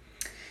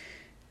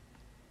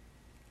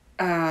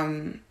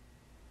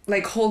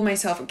like hold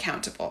myself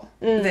accountable.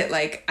 That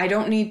like I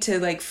don't need to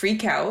like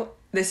freak out.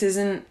 This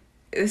isn't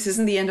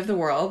the end of the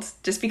world.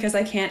 Just because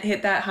I can't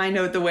hit that high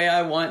note the way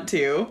I want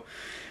to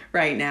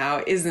right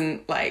now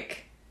doesn't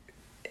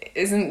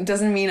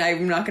mean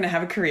I'm not going to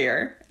have a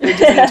career. I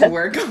just need to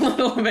work a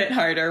little bit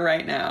harder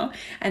right now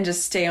and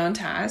just stay on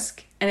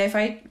task. And if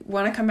I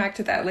want to come back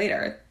to that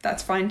later,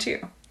 that's fine too.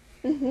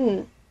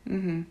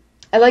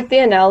 I like the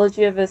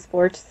analogy of a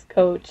sports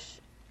coach.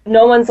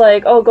 No one's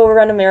like, oh, go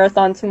run a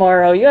marathon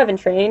tomorrow. You haven't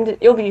trained.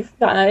 You'll be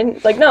fine.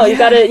 Like, no, you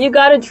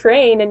gotta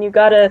train and you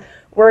gotta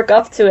work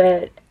up to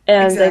it.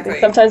 And like,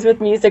 sometimes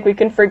with music, we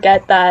can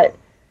forget that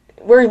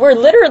we're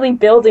literally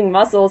building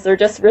muscles. They're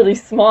just really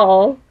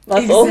small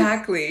muscles.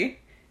 Exactly.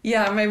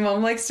 Yeah, my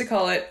mom likes to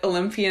call it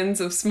Olympians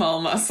of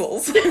small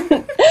muscles.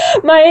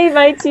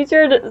 My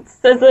teacher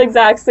says the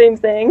exact same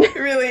thing.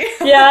 Really?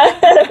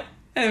 Yeah.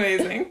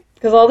 Amazing.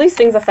 Because all these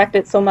things affect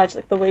it so much,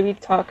 like the way we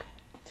talk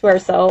to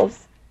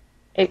ourselves.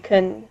 It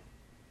can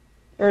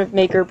sort of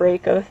make or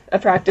break a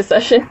practice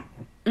session.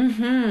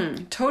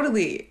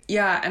 Totally.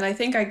 Yeah, and I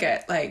think I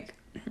get like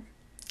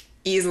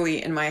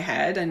easily in my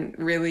head and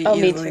really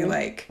easily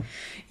like,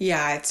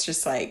 yeah, it's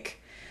just like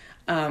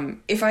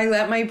if I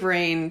let my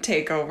brain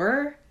take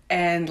over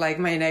and like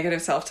my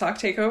negative self-talk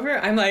take over,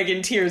 I'm like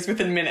in tears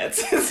within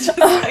minutes. It's just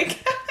like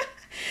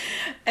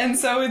and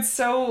so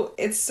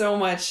it's so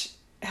much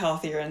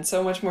healthier and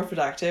so much more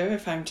productive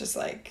if I'm just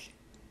like,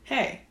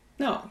 hey,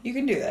 no, you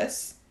can do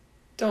this.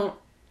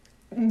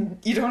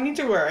 You don't need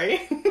to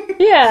worry.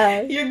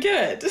 Yeah. You're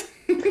good.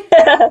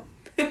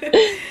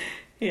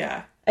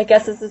 Yeah. I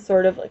guess this is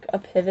sort of like a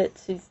pivot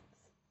to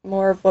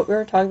more of what we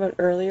were talking about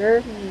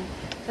earlier.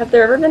 Have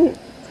there ever been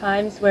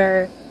times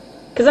where,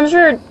 because I'm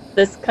sure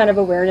this kind of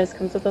awareness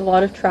comes with a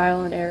lot of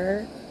trial and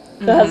error.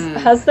 So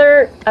has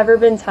there ever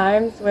been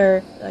times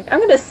where like, I'm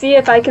going to see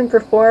if I can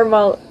perform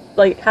while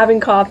like having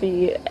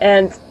coffee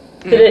and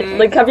did it,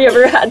 like, have you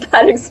ever had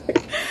that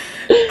experience?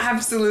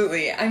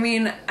 Absolutely. I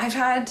mean, I've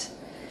had...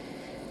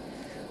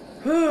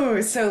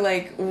 so,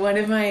 like, one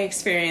of my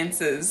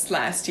experiences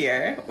last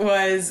year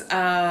was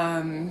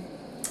that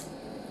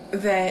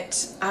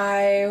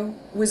I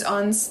was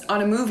on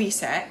a movie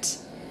set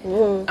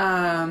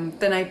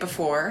the night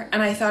before,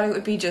 and I thought it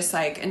would be just,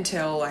 like,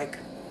 until, like,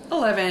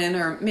 11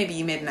 or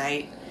maybe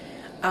midnight.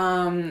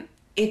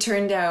 It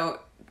turned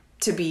out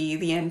to be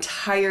the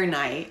entire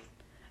night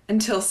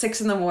until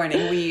 6 a.m.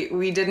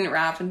 We didn't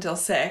wrap until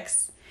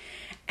 6.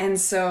 And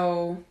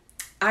so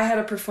I had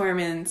a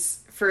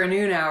performance for a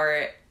noon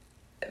hour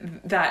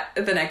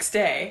the next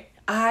day.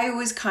 I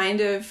was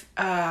kind of,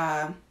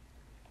 I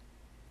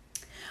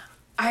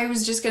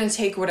was just going to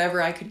take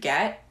whatever I could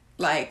get.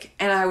 like,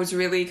 and I was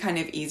really kind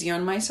of easy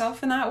on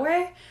myself in that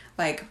way.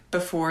 Like,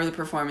 before the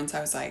performance,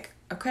 I was like,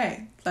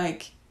 okay,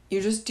 like, you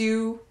just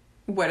do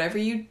whatever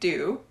you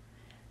do,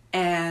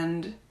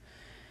 and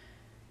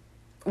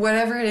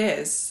whatever it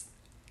is,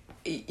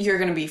 you're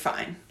gonna be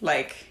fine.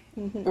 Like,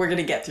 we're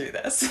gonna get through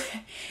this.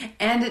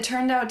 And it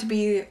turned out to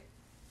be,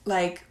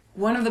 like,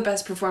 one of the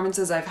best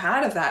performances I've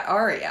had of that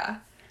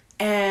aria.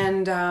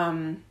 And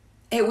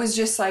it was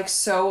just, like,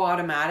 so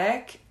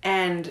automatic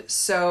and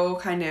so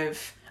kind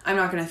of, I'm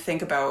not gonna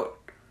think about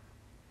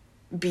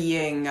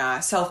being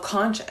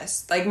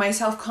self-conscious. Like, my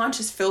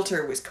self-conscious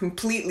filter was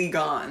completely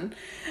gone.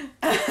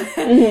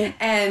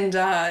 And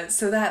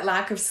so that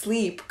lack of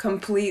sleep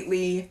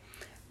completely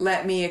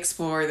let me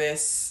explore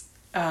this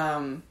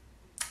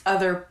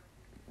other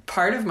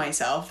part of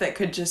myself that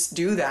could just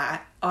do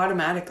that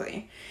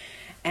automatically.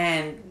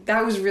 And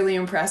that was really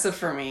impressive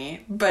for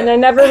me. But and I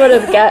never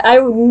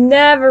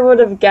would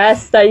have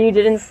guessed that you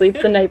didn't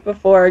sleep the night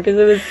before, because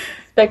it was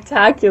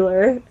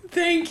spectacular.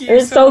 Thank you. It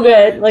was so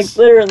good, much. like,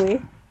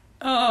 literally.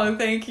 Oh,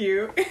 thank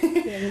you.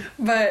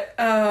 But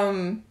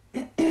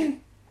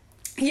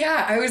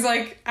yeah, I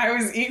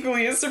was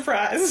equally as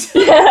surprised.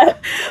 Yeah.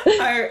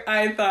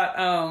 I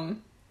thought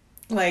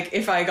like,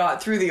 if I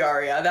got through the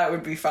aria, that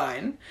would be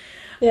fine.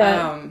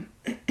 Yeah.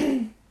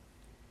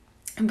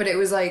 But it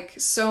was, like,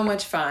 so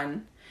much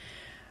fun.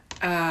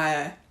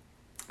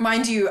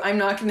 Mind you, I'm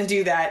not going to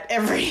do that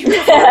every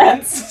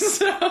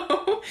performance.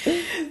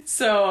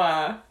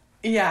 So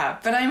yeah,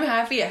 but I'm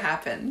happy it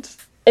happened.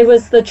 It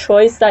was the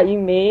choice that you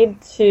made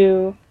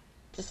to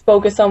just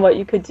focus on what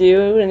you could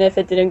do, and if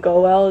it didn't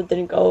go well, it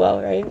didn't go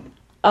well, right?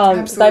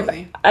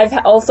 Absolutely.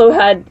 I've also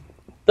had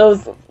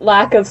those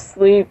lack of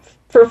sleep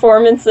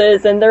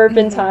performances, and there have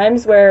been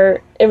times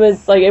where it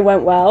was like it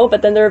went well,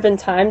 but then there have been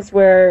times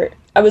where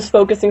I was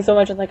focusing so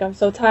much on, like, I'm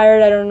so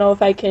tired, I don't know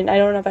if I can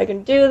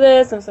do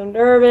this, I'm so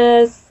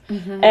nervous,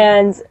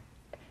 and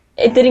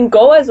it didn't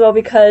go as well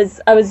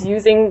because I was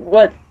using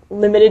what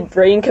limited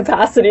brain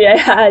capacity I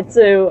had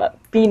to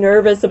be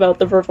nervous about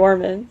the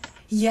performance.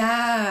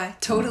 Yeah,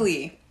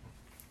 totally.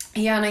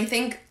 Yeah, and I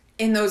think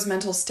in those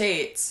mental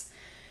states,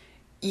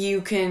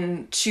 you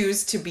can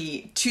choose to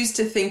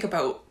think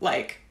about,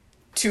 like,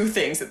 two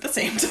things at the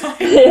same time.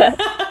 Yeah.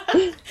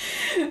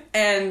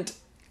 And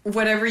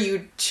whatever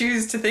you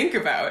choose to think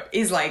about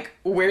is, like,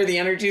 where the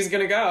energy is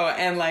going to go.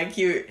 And, like,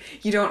 you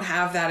don't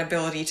have that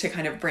ability to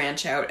kind of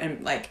branch out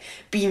and, like,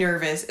 be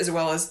nervous as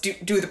well as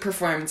do the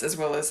performance, as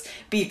well as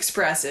be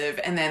expressive,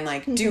 and then,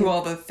 like, do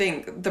all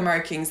the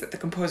markings that the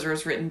composer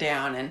has written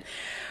down. And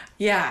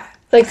yeah.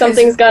 Like,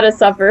 something's got to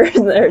suffer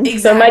there. Exactly.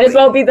 So it might as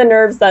well be the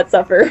nerves that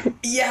suffer.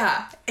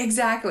 Yeah,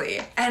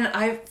 exactly. And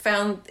I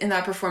found in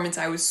that performance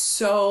I was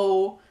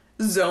so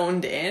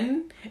zoned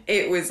in.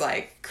 It was,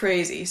 like,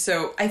 crazy.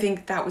 So I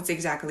think that was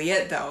exactly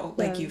it, though.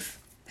 Like, you've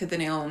hit the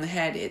nail on the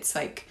head. It's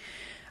like,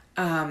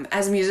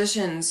 as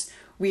musicians,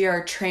 we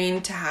are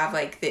trained to have,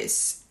 like,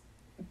 this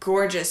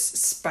gorgeous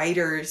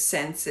spider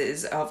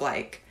senses of,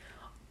 like,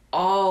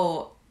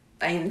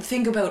 and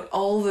think about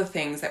all the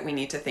things that we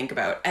need to think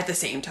about at the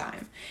same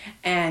time.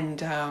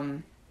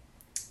 And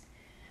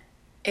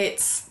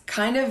it's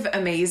kind of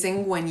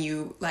amazing when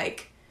you,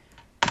 like,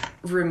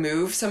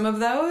 remove some of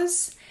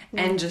those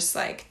and just,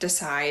 like,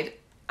 decide,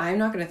 I'm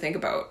not going to think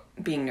about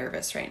being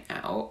nervous right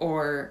now,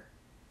 or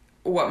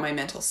what my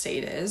mental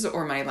state is,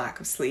 or my lack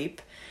of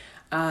sleep.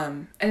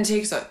 And it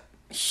takes a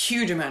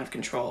huge amount of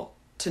control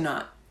to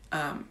not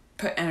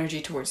put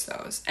energy towards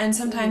those. And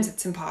sometimes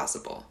it's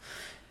impossible.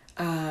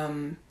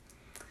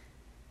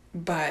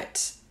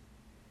 But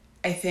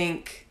I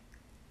think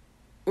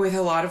with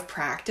a lot of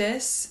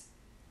practice,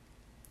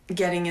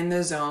 getting in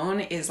the zone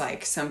is,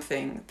 like,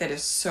 something that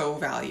is so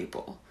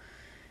valuable.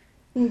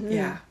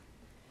 Yeah.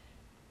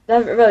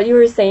 What you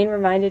were saying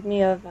reminded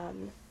me of,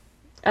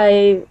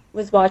 I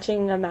was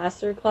watching a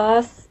master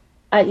class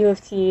at U of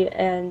T,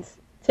 and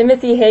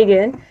Timothy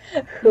Hagen,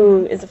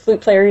 who is a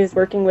flute player who's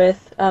working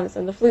with some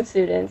of the flute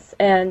students,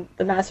 and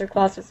the master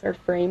class was sort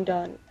of framed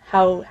on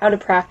how to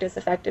practice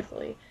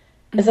effectively.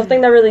 And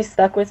something that really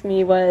stuck with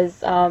me was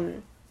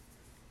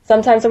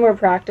sometimes when we're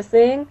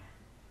practicing,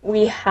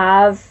 we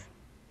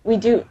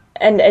do,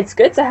 and it's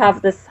good to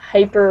have this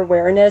hyper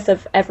awareness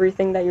of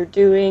everything that you're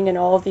doing and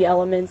all of the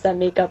elements that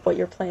make up what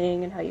you're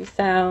playing and how you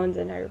sound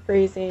and how you're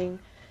phrasing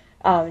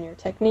and your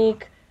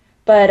technique.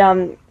 But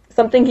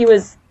something he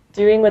was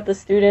doing with the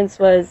students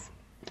was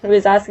he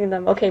was asking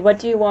them, okay, what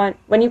do you want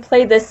when you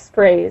play this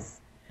phrase?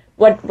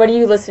 What are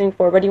you listening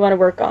for? What do you want to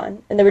work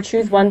on? And they would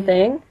choose one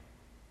thing.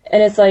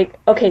 And it's like,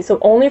 okay, so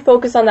only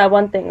focus on that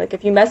one thing. Like,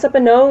 if you mess up a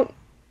note,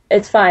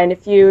 it's fine.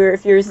 If you're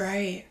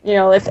right. You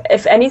know,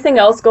 if anything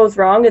else goes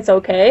wrong, it's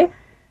okay.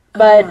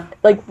 But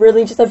like,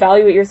 really just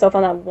evaluate yourself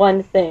on that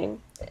one thing.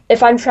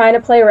 If I'm trying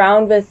to play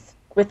around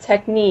with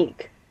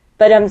technique,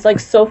 but I'm like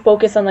so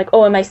focused on, like,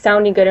 oh, am I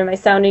sounding good? Am I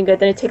sounding good?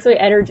 Then it takes away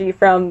energy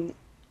from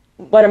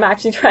what I'm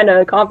actually trying to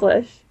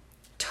accomplish.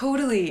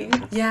 Totally.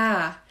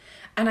 Yeah.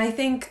 And I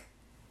think,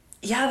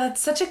 yeah, that's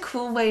such a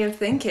cool way of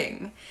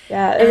thinking.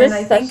 Yeah, it was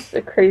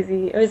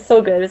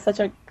so good. It was such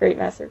a great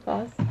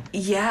masterclass.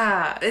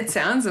 Yeah, it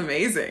sounds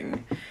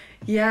amazing.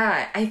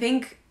 Yeah, I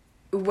think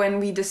when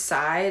we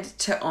decide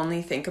to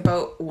only think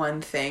about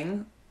one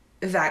thing,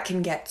 that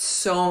can get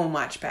so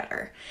much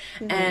better.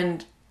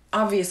 And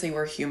obviously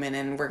we're human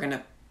and we're going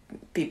to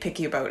be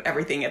picky about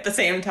everything at the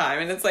same time,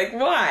 and it's like,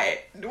 why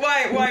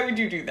would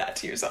you do that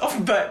to yourself?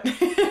 But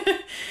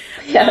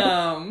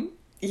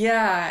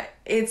yeah,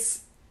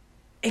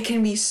 it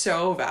can be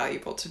so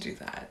valuable to do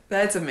that.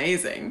 That's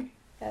amazing.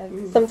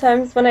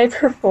 Sometimes when I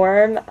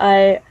perform,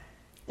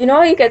 you know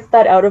how you get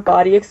that out of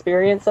body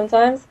experience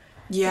sometimes?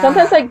 Yeah.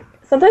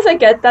 Sometimes I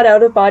get that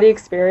out of body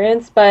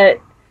experience, but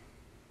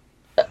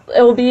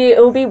it'll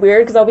be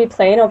weird because I'll be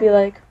playing, I'll be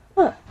like,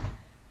 huh,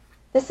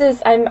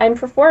 I'm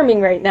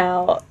performing right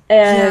now,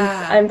 and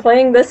I'm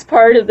playing this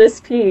part of this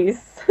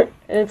piece, and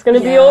it's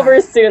gonna be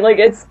over soon. Like,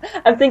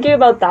 I'm thinking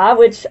about that,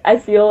 which I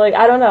feel like,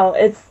 I don't know,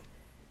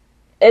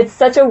 it's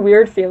such a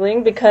weird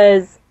feeling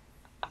because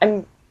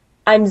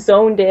I'm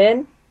zoned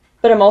in,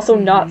 but I'm also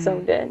not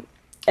zoned in.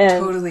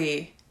 And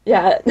totally.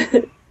 Yeah.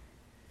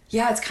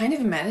 Yeah, it's kind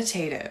of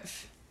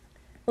meditative.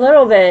 A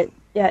little bit.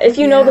 Yeah, if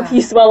you know the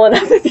piece well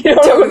enough. If you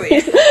don't know the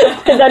piece,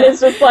 then it's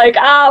just like,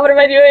 what am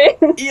I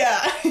doing?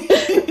 Yeah.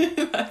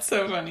 That's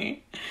so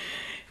funny.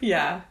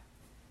 Yeah.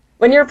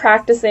 When you're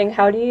practicing,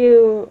 how do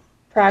you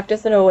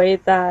practice in a way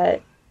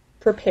that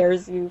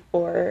prepares you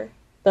for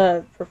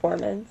the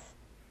performance?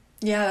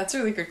 Yeah, that's a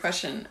really good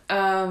question.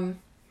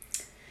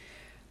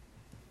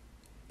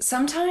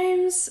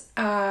 Sometimes,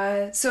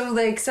 so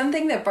like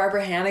something that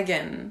Barbara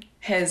Hannigan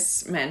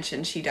has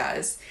mentioned she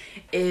does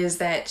is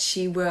that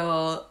she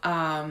will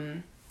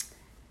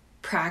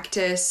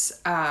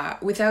practice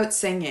without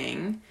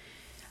singing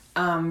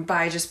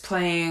by just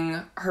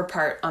playing her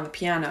part on the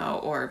piano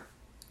or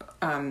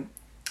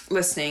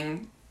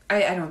listening.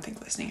 I don't think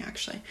listening,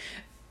 actually.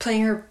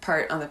 Playing her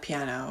part on the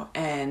piano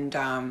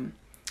and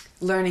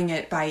learning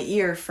it by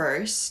ear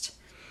first,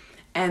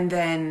 and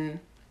then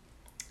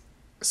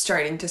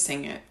starting to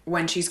sing it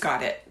when she's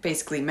got it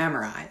basically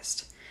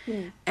memorized.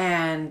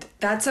 And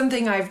that's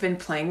something I've been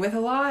playing with a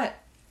lot,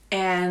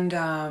 and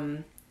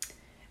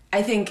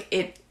I think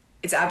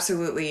it's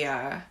absolutely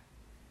a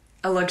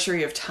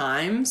luxury of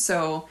time.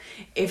 So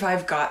if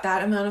I've got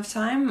that amount of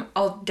time,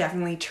 I'll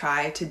definitely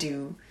try to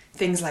do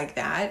things like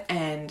that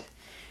and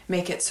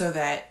make it so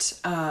that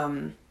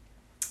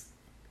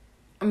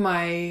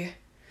my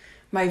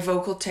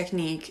vocal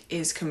technique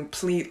is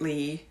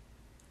completely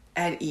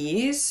at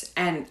ease,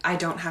 and I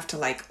don't have to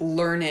like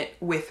learn it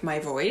with my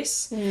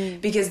voice,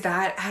 because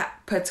that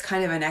puts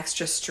kind of an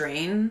extra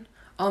strain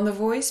on the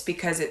voice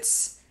because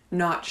it's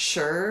not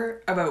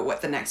sure about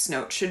what the next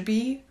note should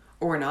be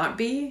or not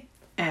be,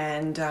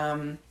 and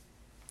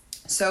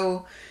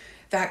so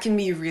that can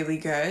be really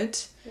good.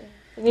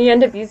 And you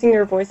end up using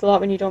your voice a lot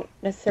when you don't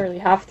necessarily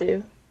have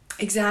to.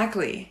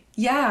 Exactly.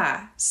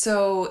 Yeah.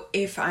 So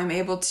if I'm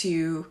able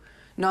to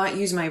not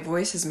use my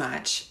voice as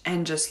much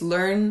and just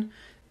learn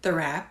the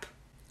rap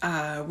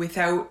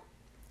without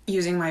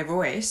using my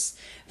voice,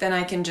 then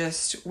I can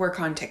just work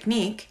on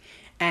technique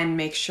and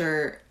make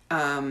sure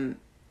the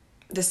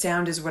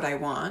sound is what I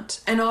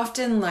want. And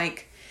often,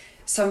 like,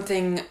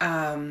 something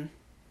I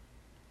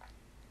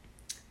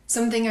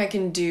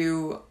can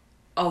do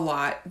a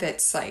lot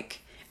that's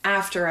like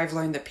after I've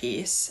learned the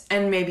piece,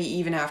 and maybe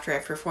even after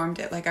I've performed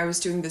it. Like, I was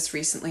doing this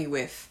recently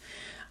with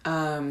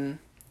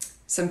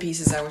some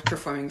pieces I was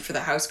performing for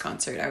the house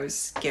concert I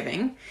was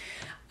giving.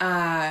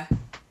 I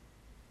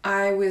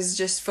was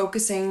just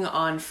focusing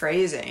on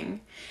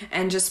phrasing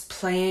and just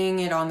playing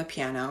it on the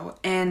piano.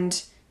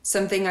 And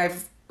something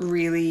I've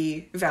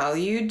really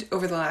valued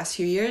over the last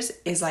few years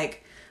is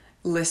like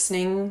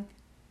listening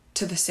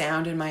to the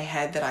sound in my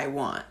head that I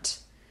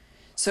want.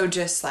 So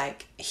just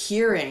like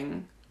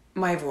hearing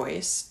my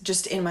voice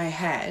just in my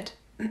head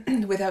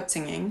without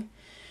singing,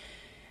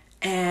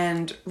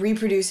 and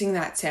reproducing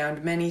that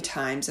sound many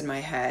times in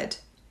my head.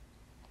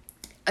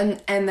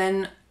 And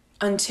then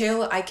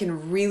until I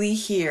can really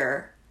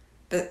hear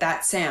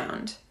that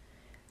sound,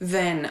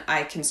 then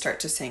I can start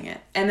to sing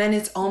it. And then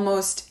it's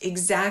almost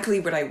exactly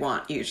what I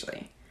want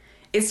usually.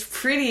 It's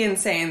pretty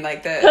insane,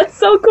 like That's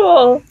so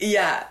cool.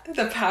 Yeah,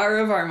 the power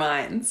of our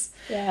minds.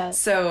 Yeah.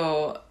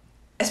 So,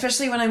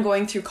 especially when I'm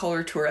going through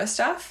coloratura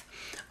stuff,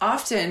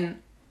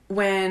 often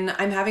when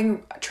I'm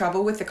having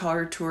trouble with the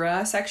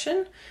coloratura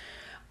section,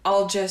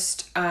 I'll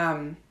just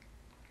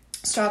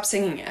stop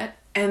singing it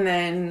and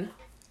then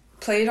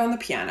play it on the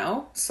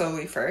piano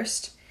slowly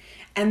first.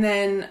 And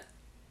then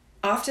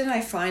often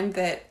I find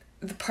that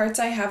the parts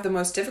I have the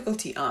most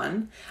difficulty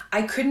on,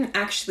 I couldn't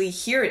actually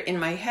hear it in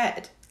my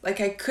head. Like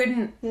I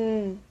couldn't,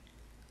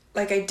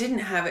 like I didn't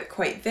have it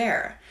quite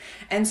there.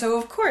 And so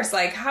of course,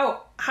 like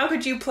how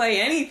could you play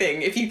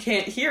anything if you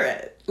can't hear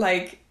it?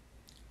 Like,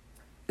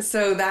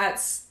 so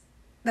that's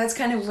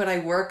kind of what I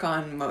work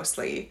on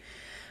mostly.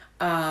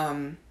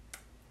 And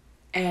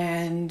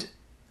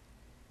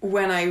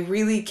when I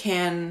really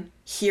can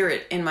hear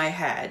it in my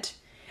head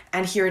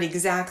and hear it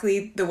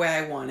exactly the way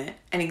I want it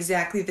and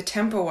exactly the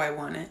tempo I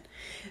want it,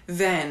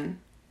 then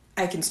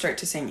I can start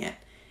to sing it.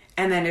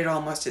 And then it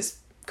almost is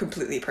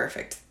completely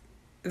perfect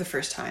the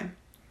first time.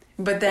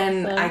 But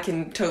then Awesome. I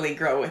can totally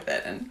grow with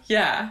it, and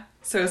yeah,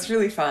 so it's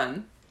really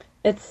fun.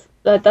 It's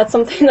that's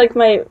something like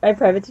my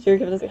private teacher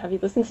gives us. Have you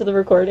listened to the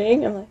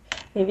recording? I'm like,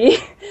 maybe.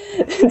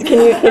 Can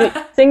you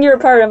sing your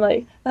part? I'm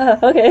like,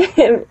 okay.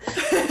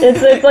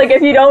 It's like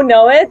if you don't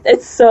know it,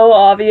 it's so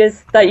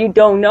obvious that you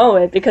don't know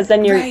it because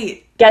then you're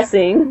Right.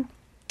 guessing.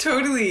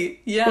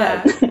 Totally.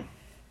 Yeah.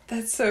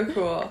 That's so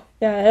cool.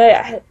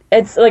 Yeah,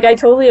 it's like I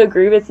totally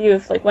agree with you.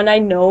 It's like when I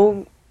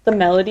know the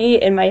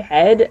melody in my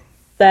head,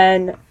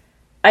 then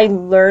I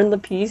learn the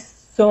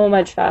piece so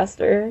much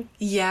faster.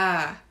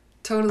 Yeah,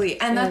 totally.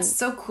 And that's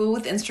so cool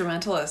with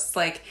instrumentalists,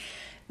 like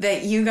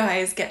that you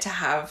guys get to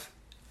have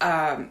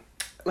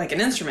like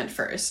an instrument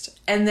first,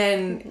 and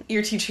then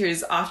your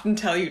teachers often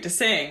tell you to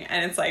sing,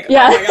 and it's like,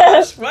 Yeah. oh my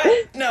gosh,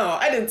 what? No,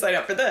 I didn't sign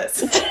up for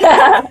this.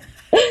 Yeah,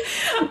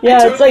 I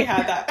it's totally like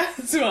had that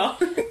as well.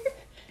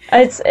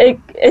 it's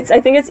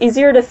I think it's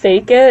easier to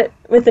fake it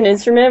with an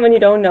instrument when you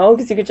don't know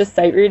because you could just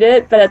sight read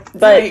it. But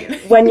Right.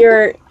 when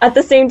you're at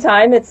the same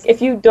time, it's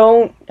if you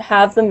don't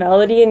have the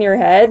melody in your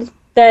head,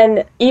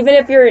 then even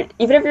if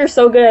you're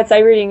so good at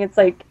sight reading, it's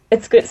like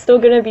still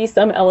going to be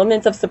some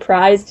elements of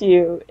surprise to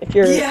you if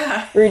you're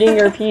Yeah. reading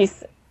your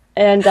piece.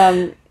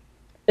 And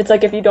it's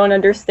like if you don't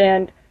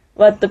understand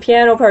what the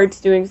piano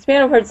part's doing, the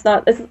piano part's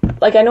not. It's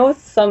like I know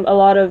a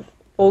lot of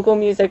vocal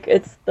music,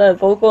 it's the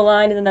vocal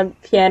line and then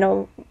the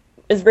piano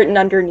is written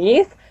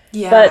underneath.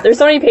 Yeah. But there's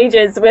so many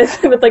pages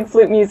with like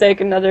flute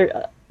music and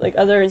other like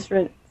other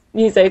instrument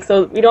music,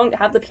 so we don't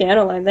have the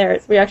piano line there.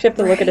 So we actually have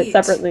to look at it Right.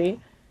 separately.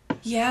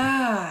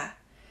 Yeah.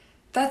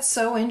 That's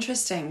so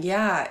interesting.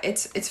 Yeah,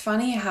 it's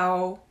funny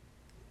how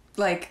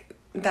like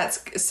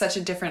that's such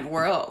a different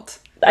world.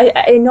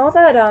 I know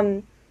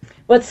that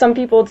what some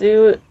people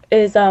do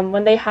is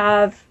when they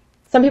have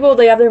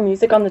they have their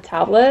music on the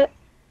tablet,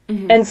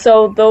 and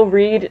so they'll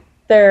read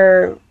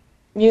their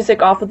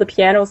music off of the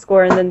piano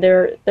score, and then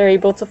they're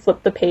able to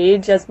flip the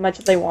page as much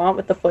as they want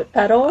with the foot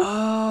pedal.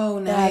 Oh,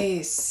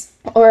 nice.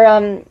 Or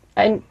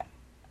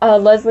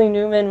Leslie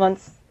Newman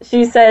once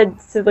she said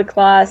to the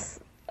class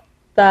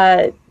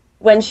that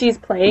when she's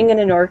playing in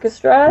an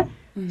orchestra,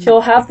 she'll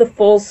have the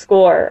full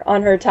score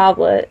on her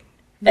tablet,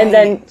 and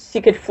then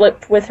she could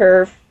flip with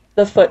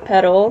the foot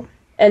pedal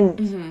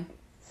and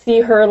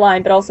see her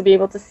line, but also be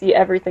able to see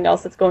everything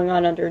else that's going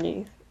on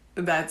underneath.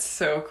 That's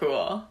so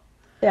cool.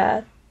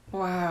 Yeah.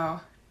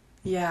 Wow.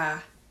 Yeah.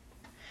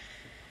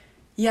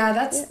 Yeah,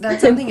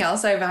 that's something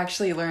else I've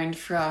actually learned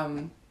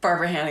from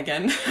Barbara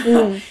Hannigan.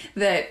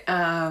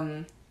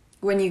 That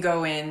when you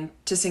go in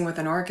to sing with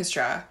an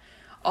orchestra,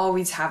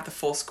 always have the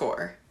full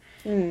score.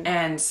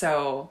 And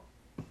so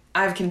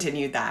I've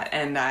continued that,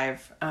 and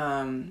I've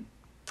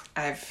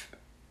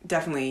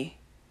definitely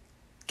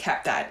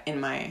kept that in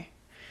my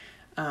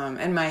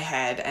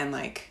head, and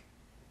like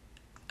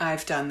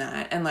I've done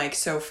that, and like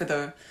so for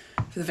the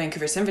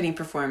Vancouver Symphony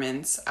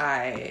performance,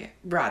 I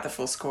brought the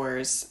full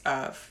scores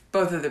of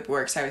both of the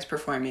works I was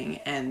performing,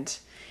 and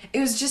it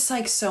was just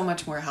like so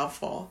much more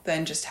helpful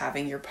than just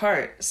having your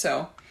part.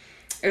 So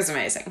it was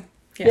amazing.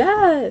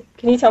 Yeah.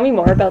 Can you tell me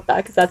more about that?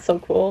 Because that's so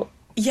cool.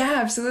 Yeah,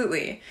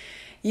 absolutely.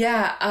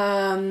 Yeah.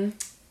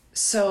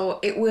 So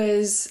it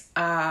was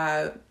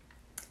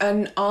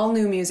an all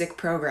new music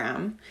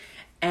program,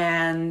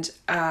 and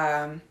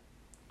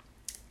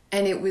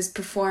it was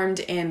performed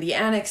in the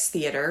Annex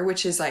Theater,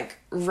 which is like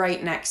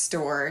right next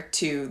door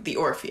to the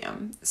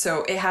Orpheum.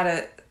 So it had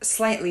a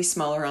slightly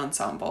smaller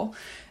ensemble,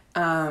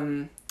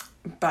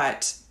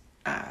 but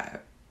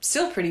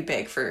still pretty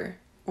big for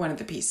one of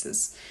the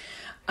pieces.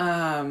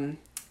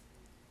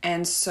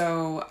 And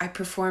so I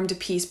performed a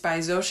piece by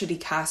Zosha Di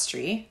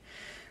Castri,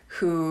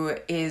 who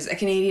is a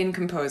Canadian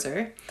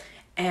composer.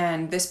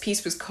 And this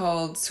piece was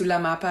called Sulla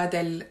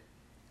mappa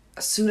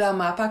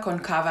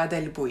concava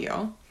del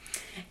buio.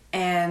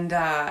 And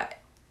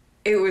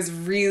it was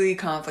really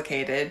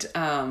complicated,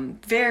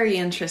 very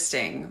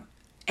interesting.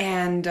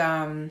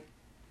 And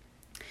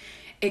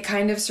it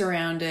kind of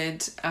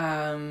surrounded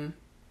the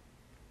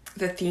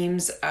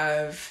themes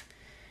of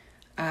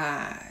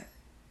kind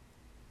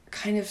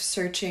of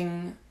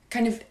searching,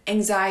 kind of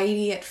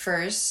anxiety at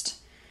first,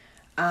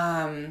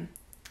 and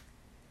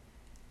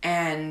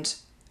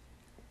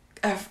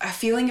a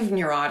feeling of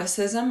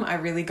neuroticism. I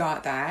really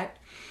got that.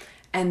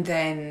 And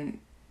then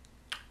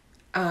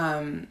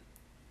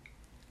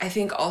I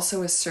think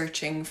also a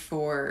searching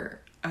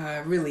for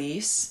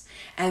release.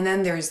 And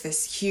then there's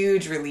this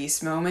huge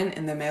release moment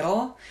in the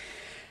middle.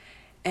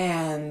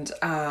 And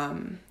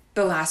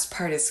the last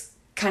part is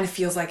kind of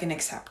feels like an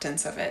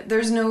acceptance of it.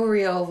 There's no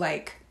real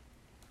like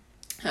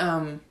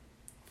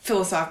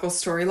philosophical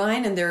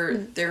storyline, and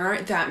there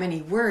aren't that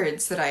many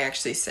words that I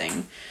actually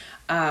sing.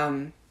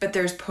 But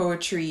there's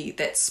poetry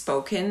that's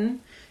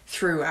spoken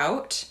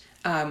throughout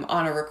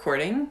on a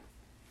recording.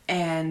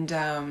 And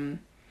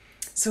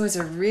so it's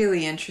a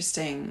really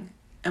interesting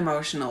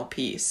emotional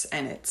piece,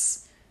 and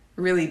it's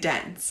really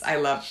dense. I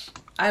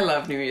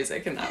love new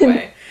music in that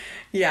way.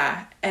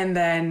 Yeah. And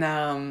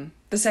then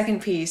the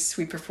second piece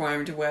we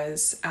performed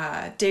was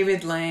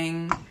David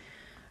Lang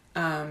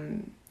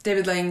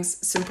David Lang's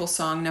Simple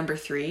Song Number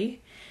 3,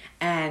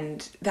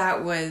 and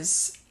that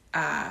was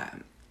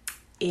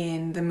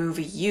in the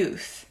movie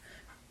Youth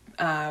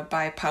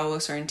by Paolo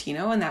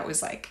Sorrentino, and that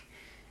was like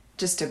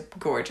just a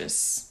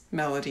gorgeous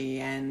melody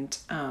and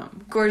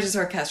gorgeous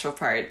orchestral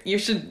part. You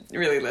should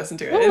really listen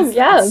to it.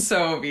 It's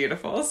so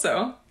beautiful.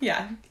 So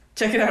yeah,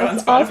 check it out on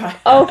Spotify. Awesome.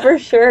 Oh, for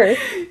sure.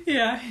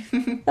 Yeah.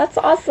 That's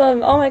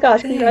awesome. Oh my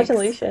gosh,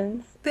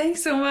 congratulations.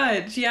 Thanks so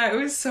much. Yeah, it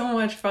was so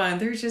much fun.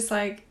 They're just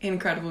like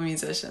incredible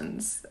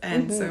musicians.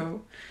 And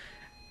so,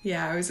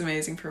 yeah, it was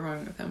amazing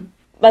performing with them.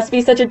 Must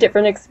be such a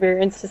different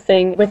experience to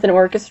sing with an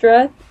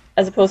orchestra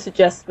as opposed to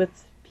just with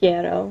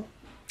piano.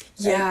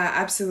 Yeah,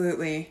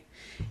 absolutely.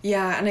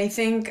 Yeah, and I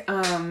think,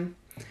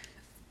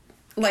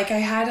 like I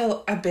had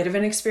a bit of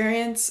an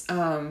experience,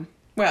 a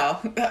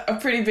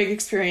pretty big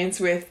experience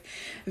with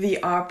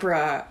the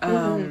opera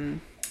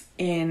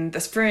in the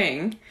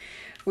spring,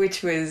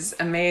 which was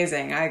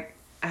amazing.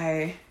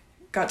 I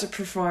got to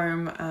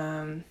perform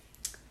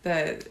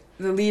the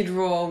lead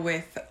role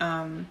with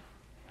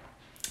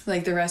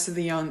like the rest of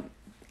the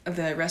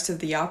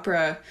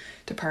opera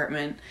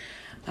department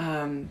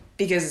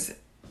because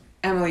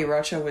Emily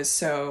Rocha was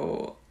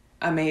so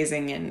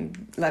amazing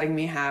in letting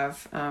me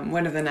have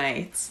one of the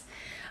nights.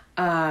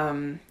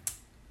 So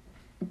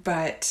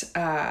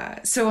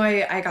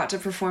I got to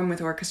perform with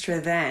orchestra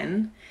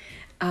then,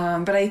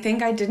 but I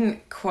think I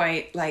didn't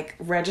quite like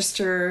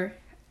register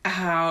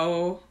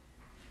how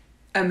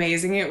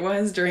amazing it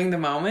was during the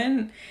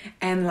moment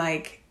and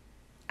like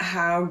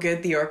how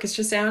good the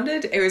orchestra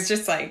sounded. It was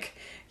just like,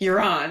 you're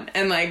on,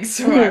 and like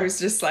so I was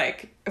just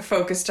like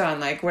focused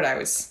on like what I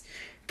was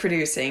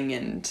producing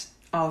and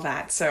all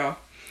that. So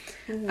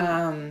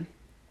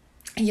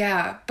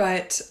yeah,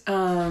 but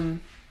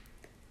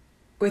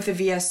with the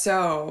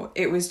VSO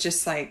it was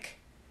just like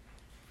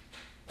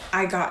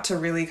I got to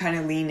really kind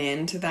of lean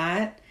into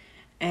that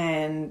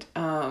and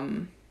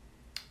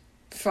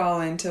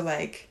fall in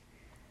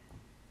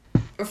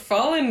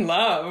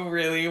love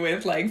really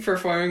with like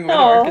performing with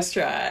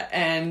orchestra.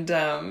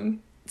 And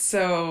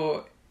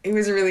so it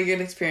was a really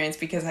good experience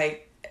because I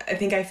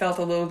think I felt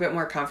a little bit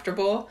more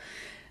comfortable.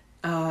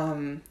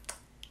 And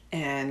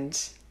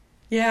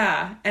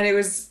yeah, and it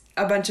was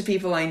a bunch of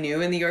people I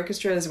knew in the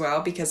orchestra as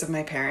well because of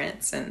my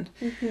parents, and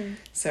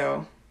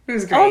so it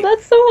was great. Oh,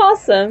 that's so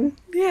awesome.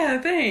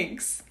 Yeah,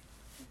 thanks.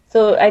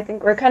 So I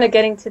think we're kind of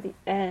getting to the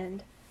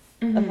end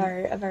of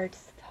our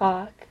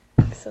talk.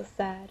 So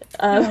sad.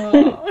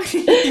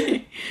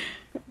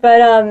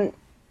 But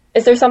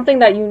is there something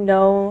that you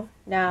know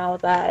now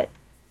that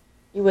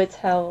you would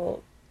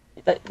tell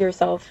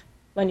yourself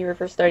when you were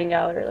first starting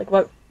out, or like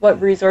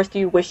what resource do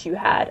you wish you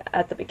had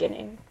at the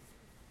beginning?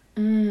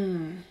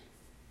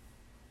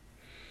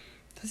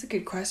 That's a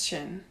good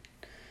question.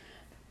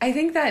 I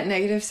think that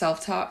negative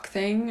self-talk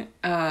thing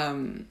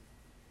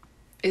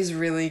is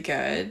really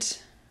good,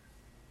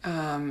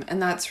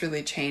 and that's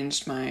really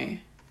changed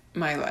my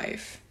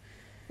life.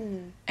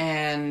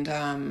 And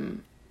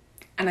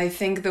I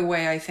think the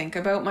way I think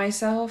about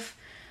myself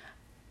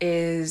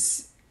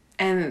is,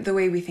 and the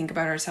way we think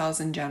about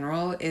ourselves in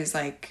general is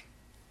like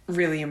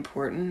really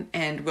important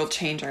and will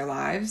change our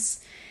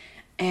lives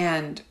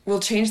and will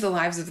change the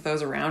lives of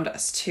those around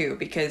us too,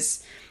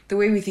 because the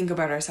way we think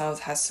about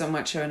ourselves has so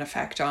much of an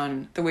effect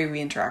on the way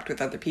we interact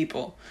with other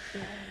people.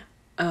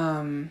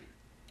 And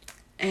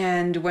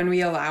when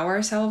we allow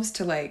ourselves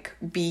to like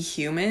be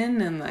human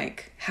and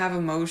like have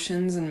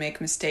emotions and make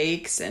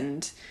mistakes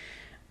and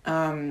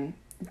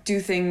do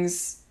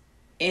things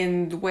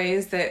in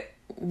ways that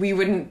we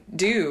wouldn't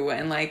do,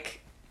 and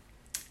like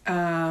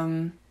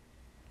and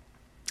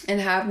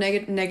have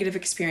negative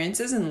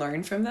experiences and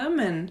learn from them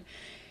and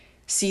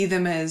see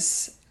them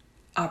as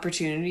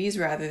opportunities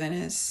rather than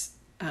as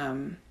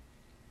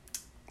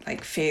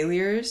like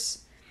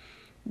failures,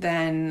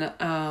 then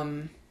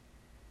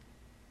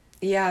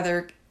yeah,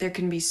 there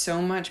can be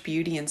so much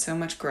beauty and so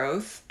much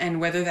growth.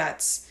 And whether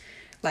that's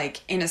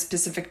like in a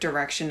specific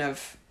direction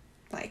of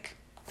like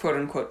quote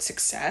unquote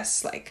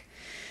success, like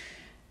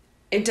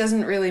it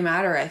doesn't really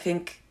matter. I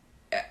think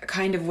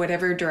kind of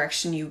whatever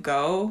direction you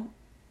go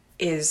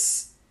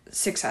is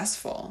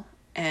successful.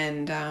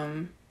 And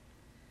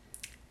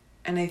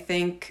I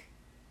think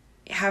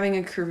having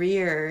a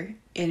career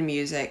in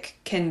music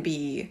can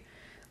be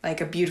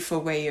like a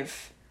beautiful way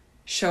of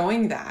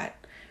showing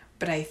that.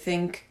 But I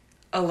think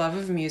a love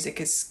of music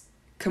is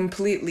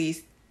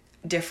completely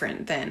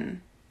different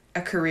than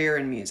a career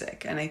in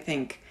music. And I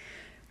think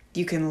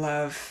you can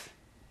love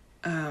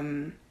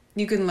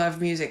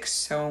music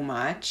so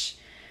much,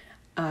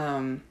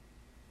 and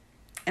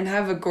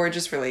have a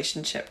gorgeous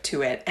relationship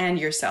to it and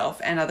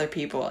yourself and other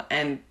people.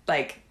 And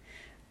like,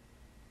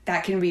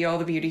 that can be all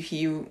the beauty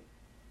you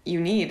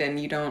need. And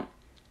you don't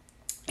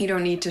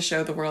need to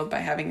show the world by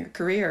having a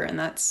career. And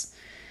that's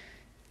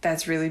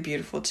really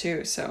beautiful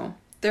too. So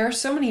there are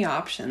so many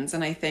options,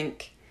 and I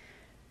think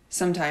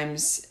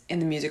sometimes in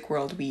the music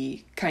world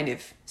we kind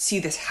of see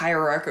this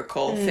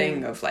hierarchical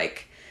thing of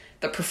like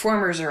the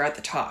performers are at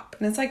the top,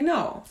 and it's like,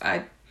 no,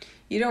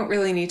 you don't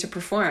really need to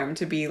perform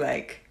to be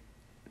like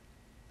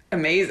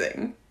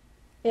amazing.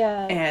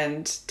 Yeah.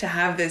 And to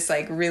have this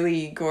like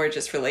really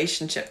gorgeous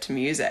relationship to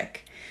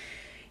music.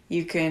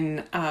 You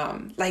can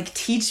like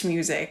teach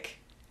music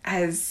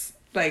as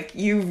like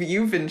you've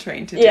been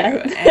trained to do.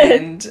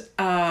 And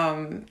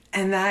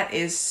that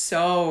is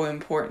so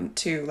important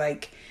too.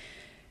 Like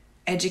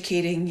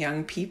educating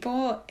young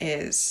people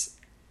is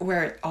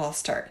where it all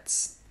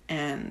starts.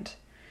 And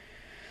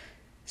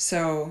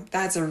so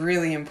that's a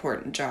really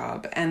important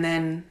job. And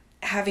then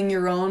having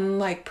your own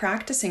like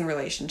practicing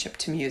relationship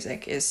to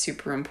music is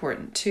super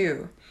important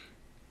too.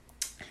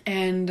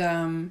 And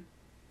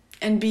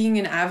being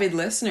an avid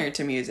listener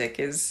to music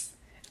is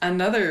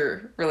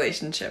another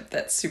relationship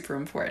that's super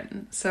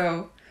important.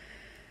 So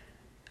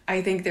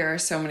I think there are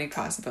so many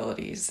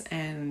possibilities,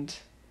 and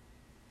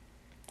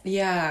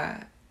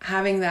yeah,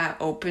 having that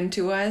open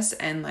to us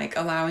and like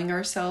allowing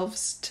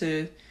ourselves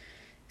to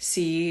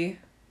see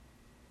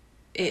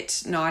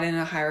it not in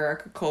a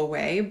hierarchical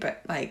way,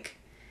 but like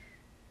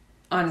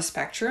on a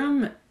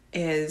spectrum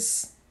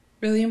is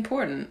really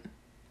important.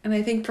 And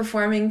I think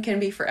performing can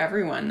be for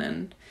everyone,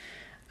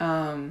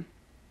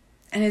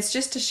 and it's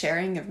just a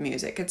sharing of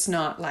music. It's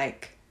not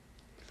like,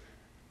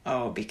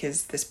 oh,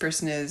 because this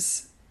person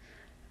is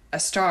a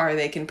star,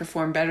 they can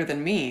perform better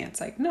than me.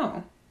 It's like,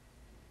 no,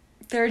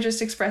 they're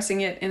just expressing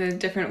it in a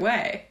different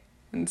way.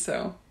 And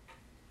so,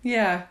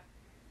 yeah.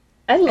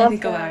 I love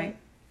that.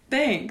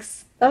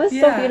 Thanks. That was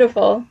so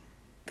beautiful.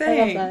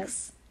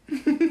 Thanks. I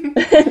love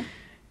that.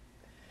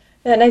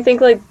 And I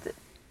think like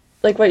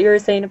what you were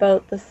saying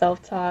about the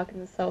self-talk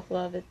and the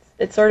self-love,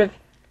 it's sort of,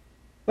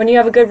 when you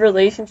have a good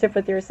relationship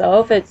with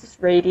yourself, it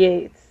just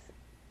radiates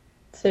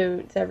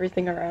to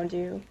everything around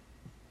you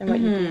and what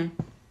you do.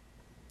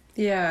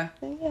 Yeah.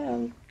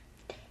 Yeah.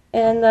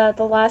 And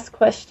the last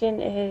question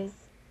is,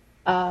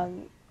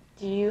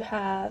 do you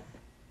have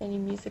any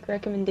music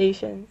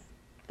recommendations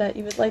that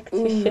you would like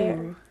to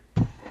share?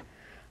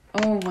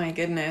 Oh my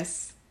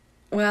goodness.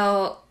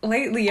 Well,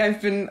 lately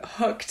I've been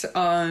hooked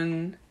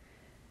on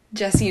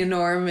Jesse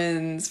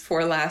Norman's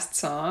 4 Last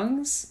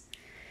Songs,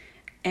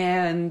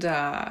 and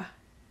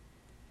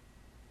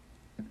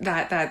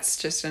that's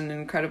just an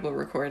incredible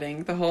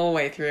recording the whole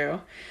way through,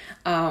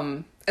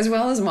 as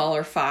well as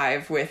Mahler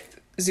 5 with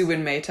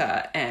Zubin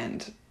Mehta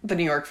and the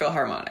New York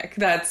Philharmonic.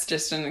 That's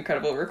just an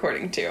incredible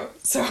recording too.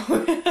 So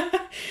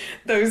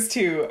those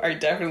two are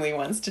definitely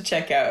ones to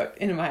check out,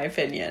 in my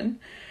opinion.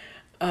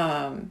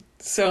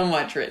 So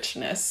much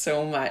richness,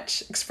 so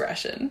much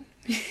expression.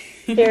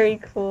 Very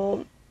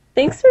cool.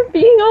 Thanks for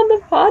being on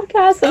the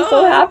podcast. I'm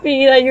so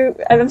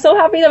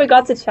happy that we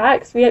got to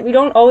chat, because we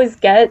don't always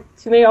get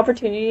too many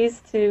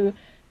opportunities to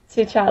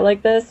chat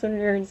like this when we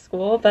were in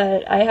school,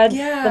 but I had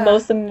the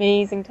most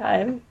amazing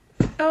time.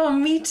 Oh,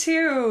 me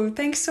too.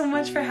 Thanks so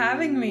much for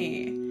having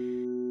me.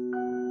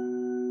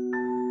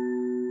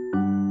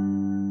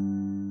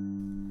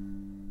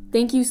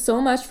 Thank you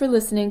so much for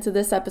listening to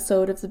this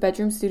episode of the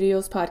Bedroom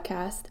Studios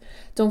podcast.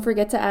 Don't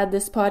forget to add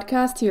this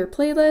podcast to your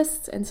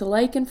playlists and to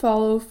like and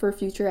follow for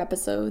future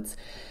episodes.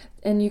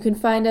 And you can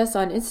find us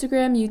on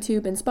Instagram,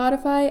 YouTube, and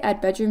Spotify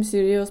at Bedroom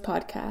Studios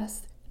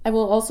Podcast. I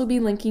will also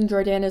be linking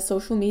Jordana's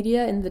social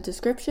media in the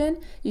description.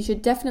 You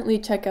should definitely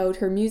check out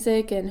her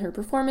music and her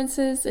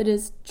performances. It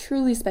is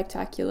truly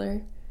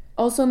spectacular.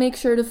 Also, make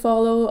sure to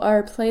follow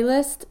our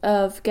playlist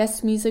of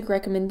guest music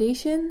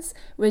recommendations,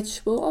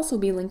 which will also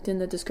be linked in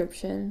the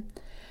description.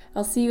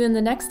 I'll see you in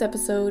the next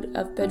episode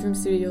of Bedroom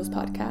Studios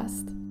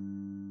Podcast.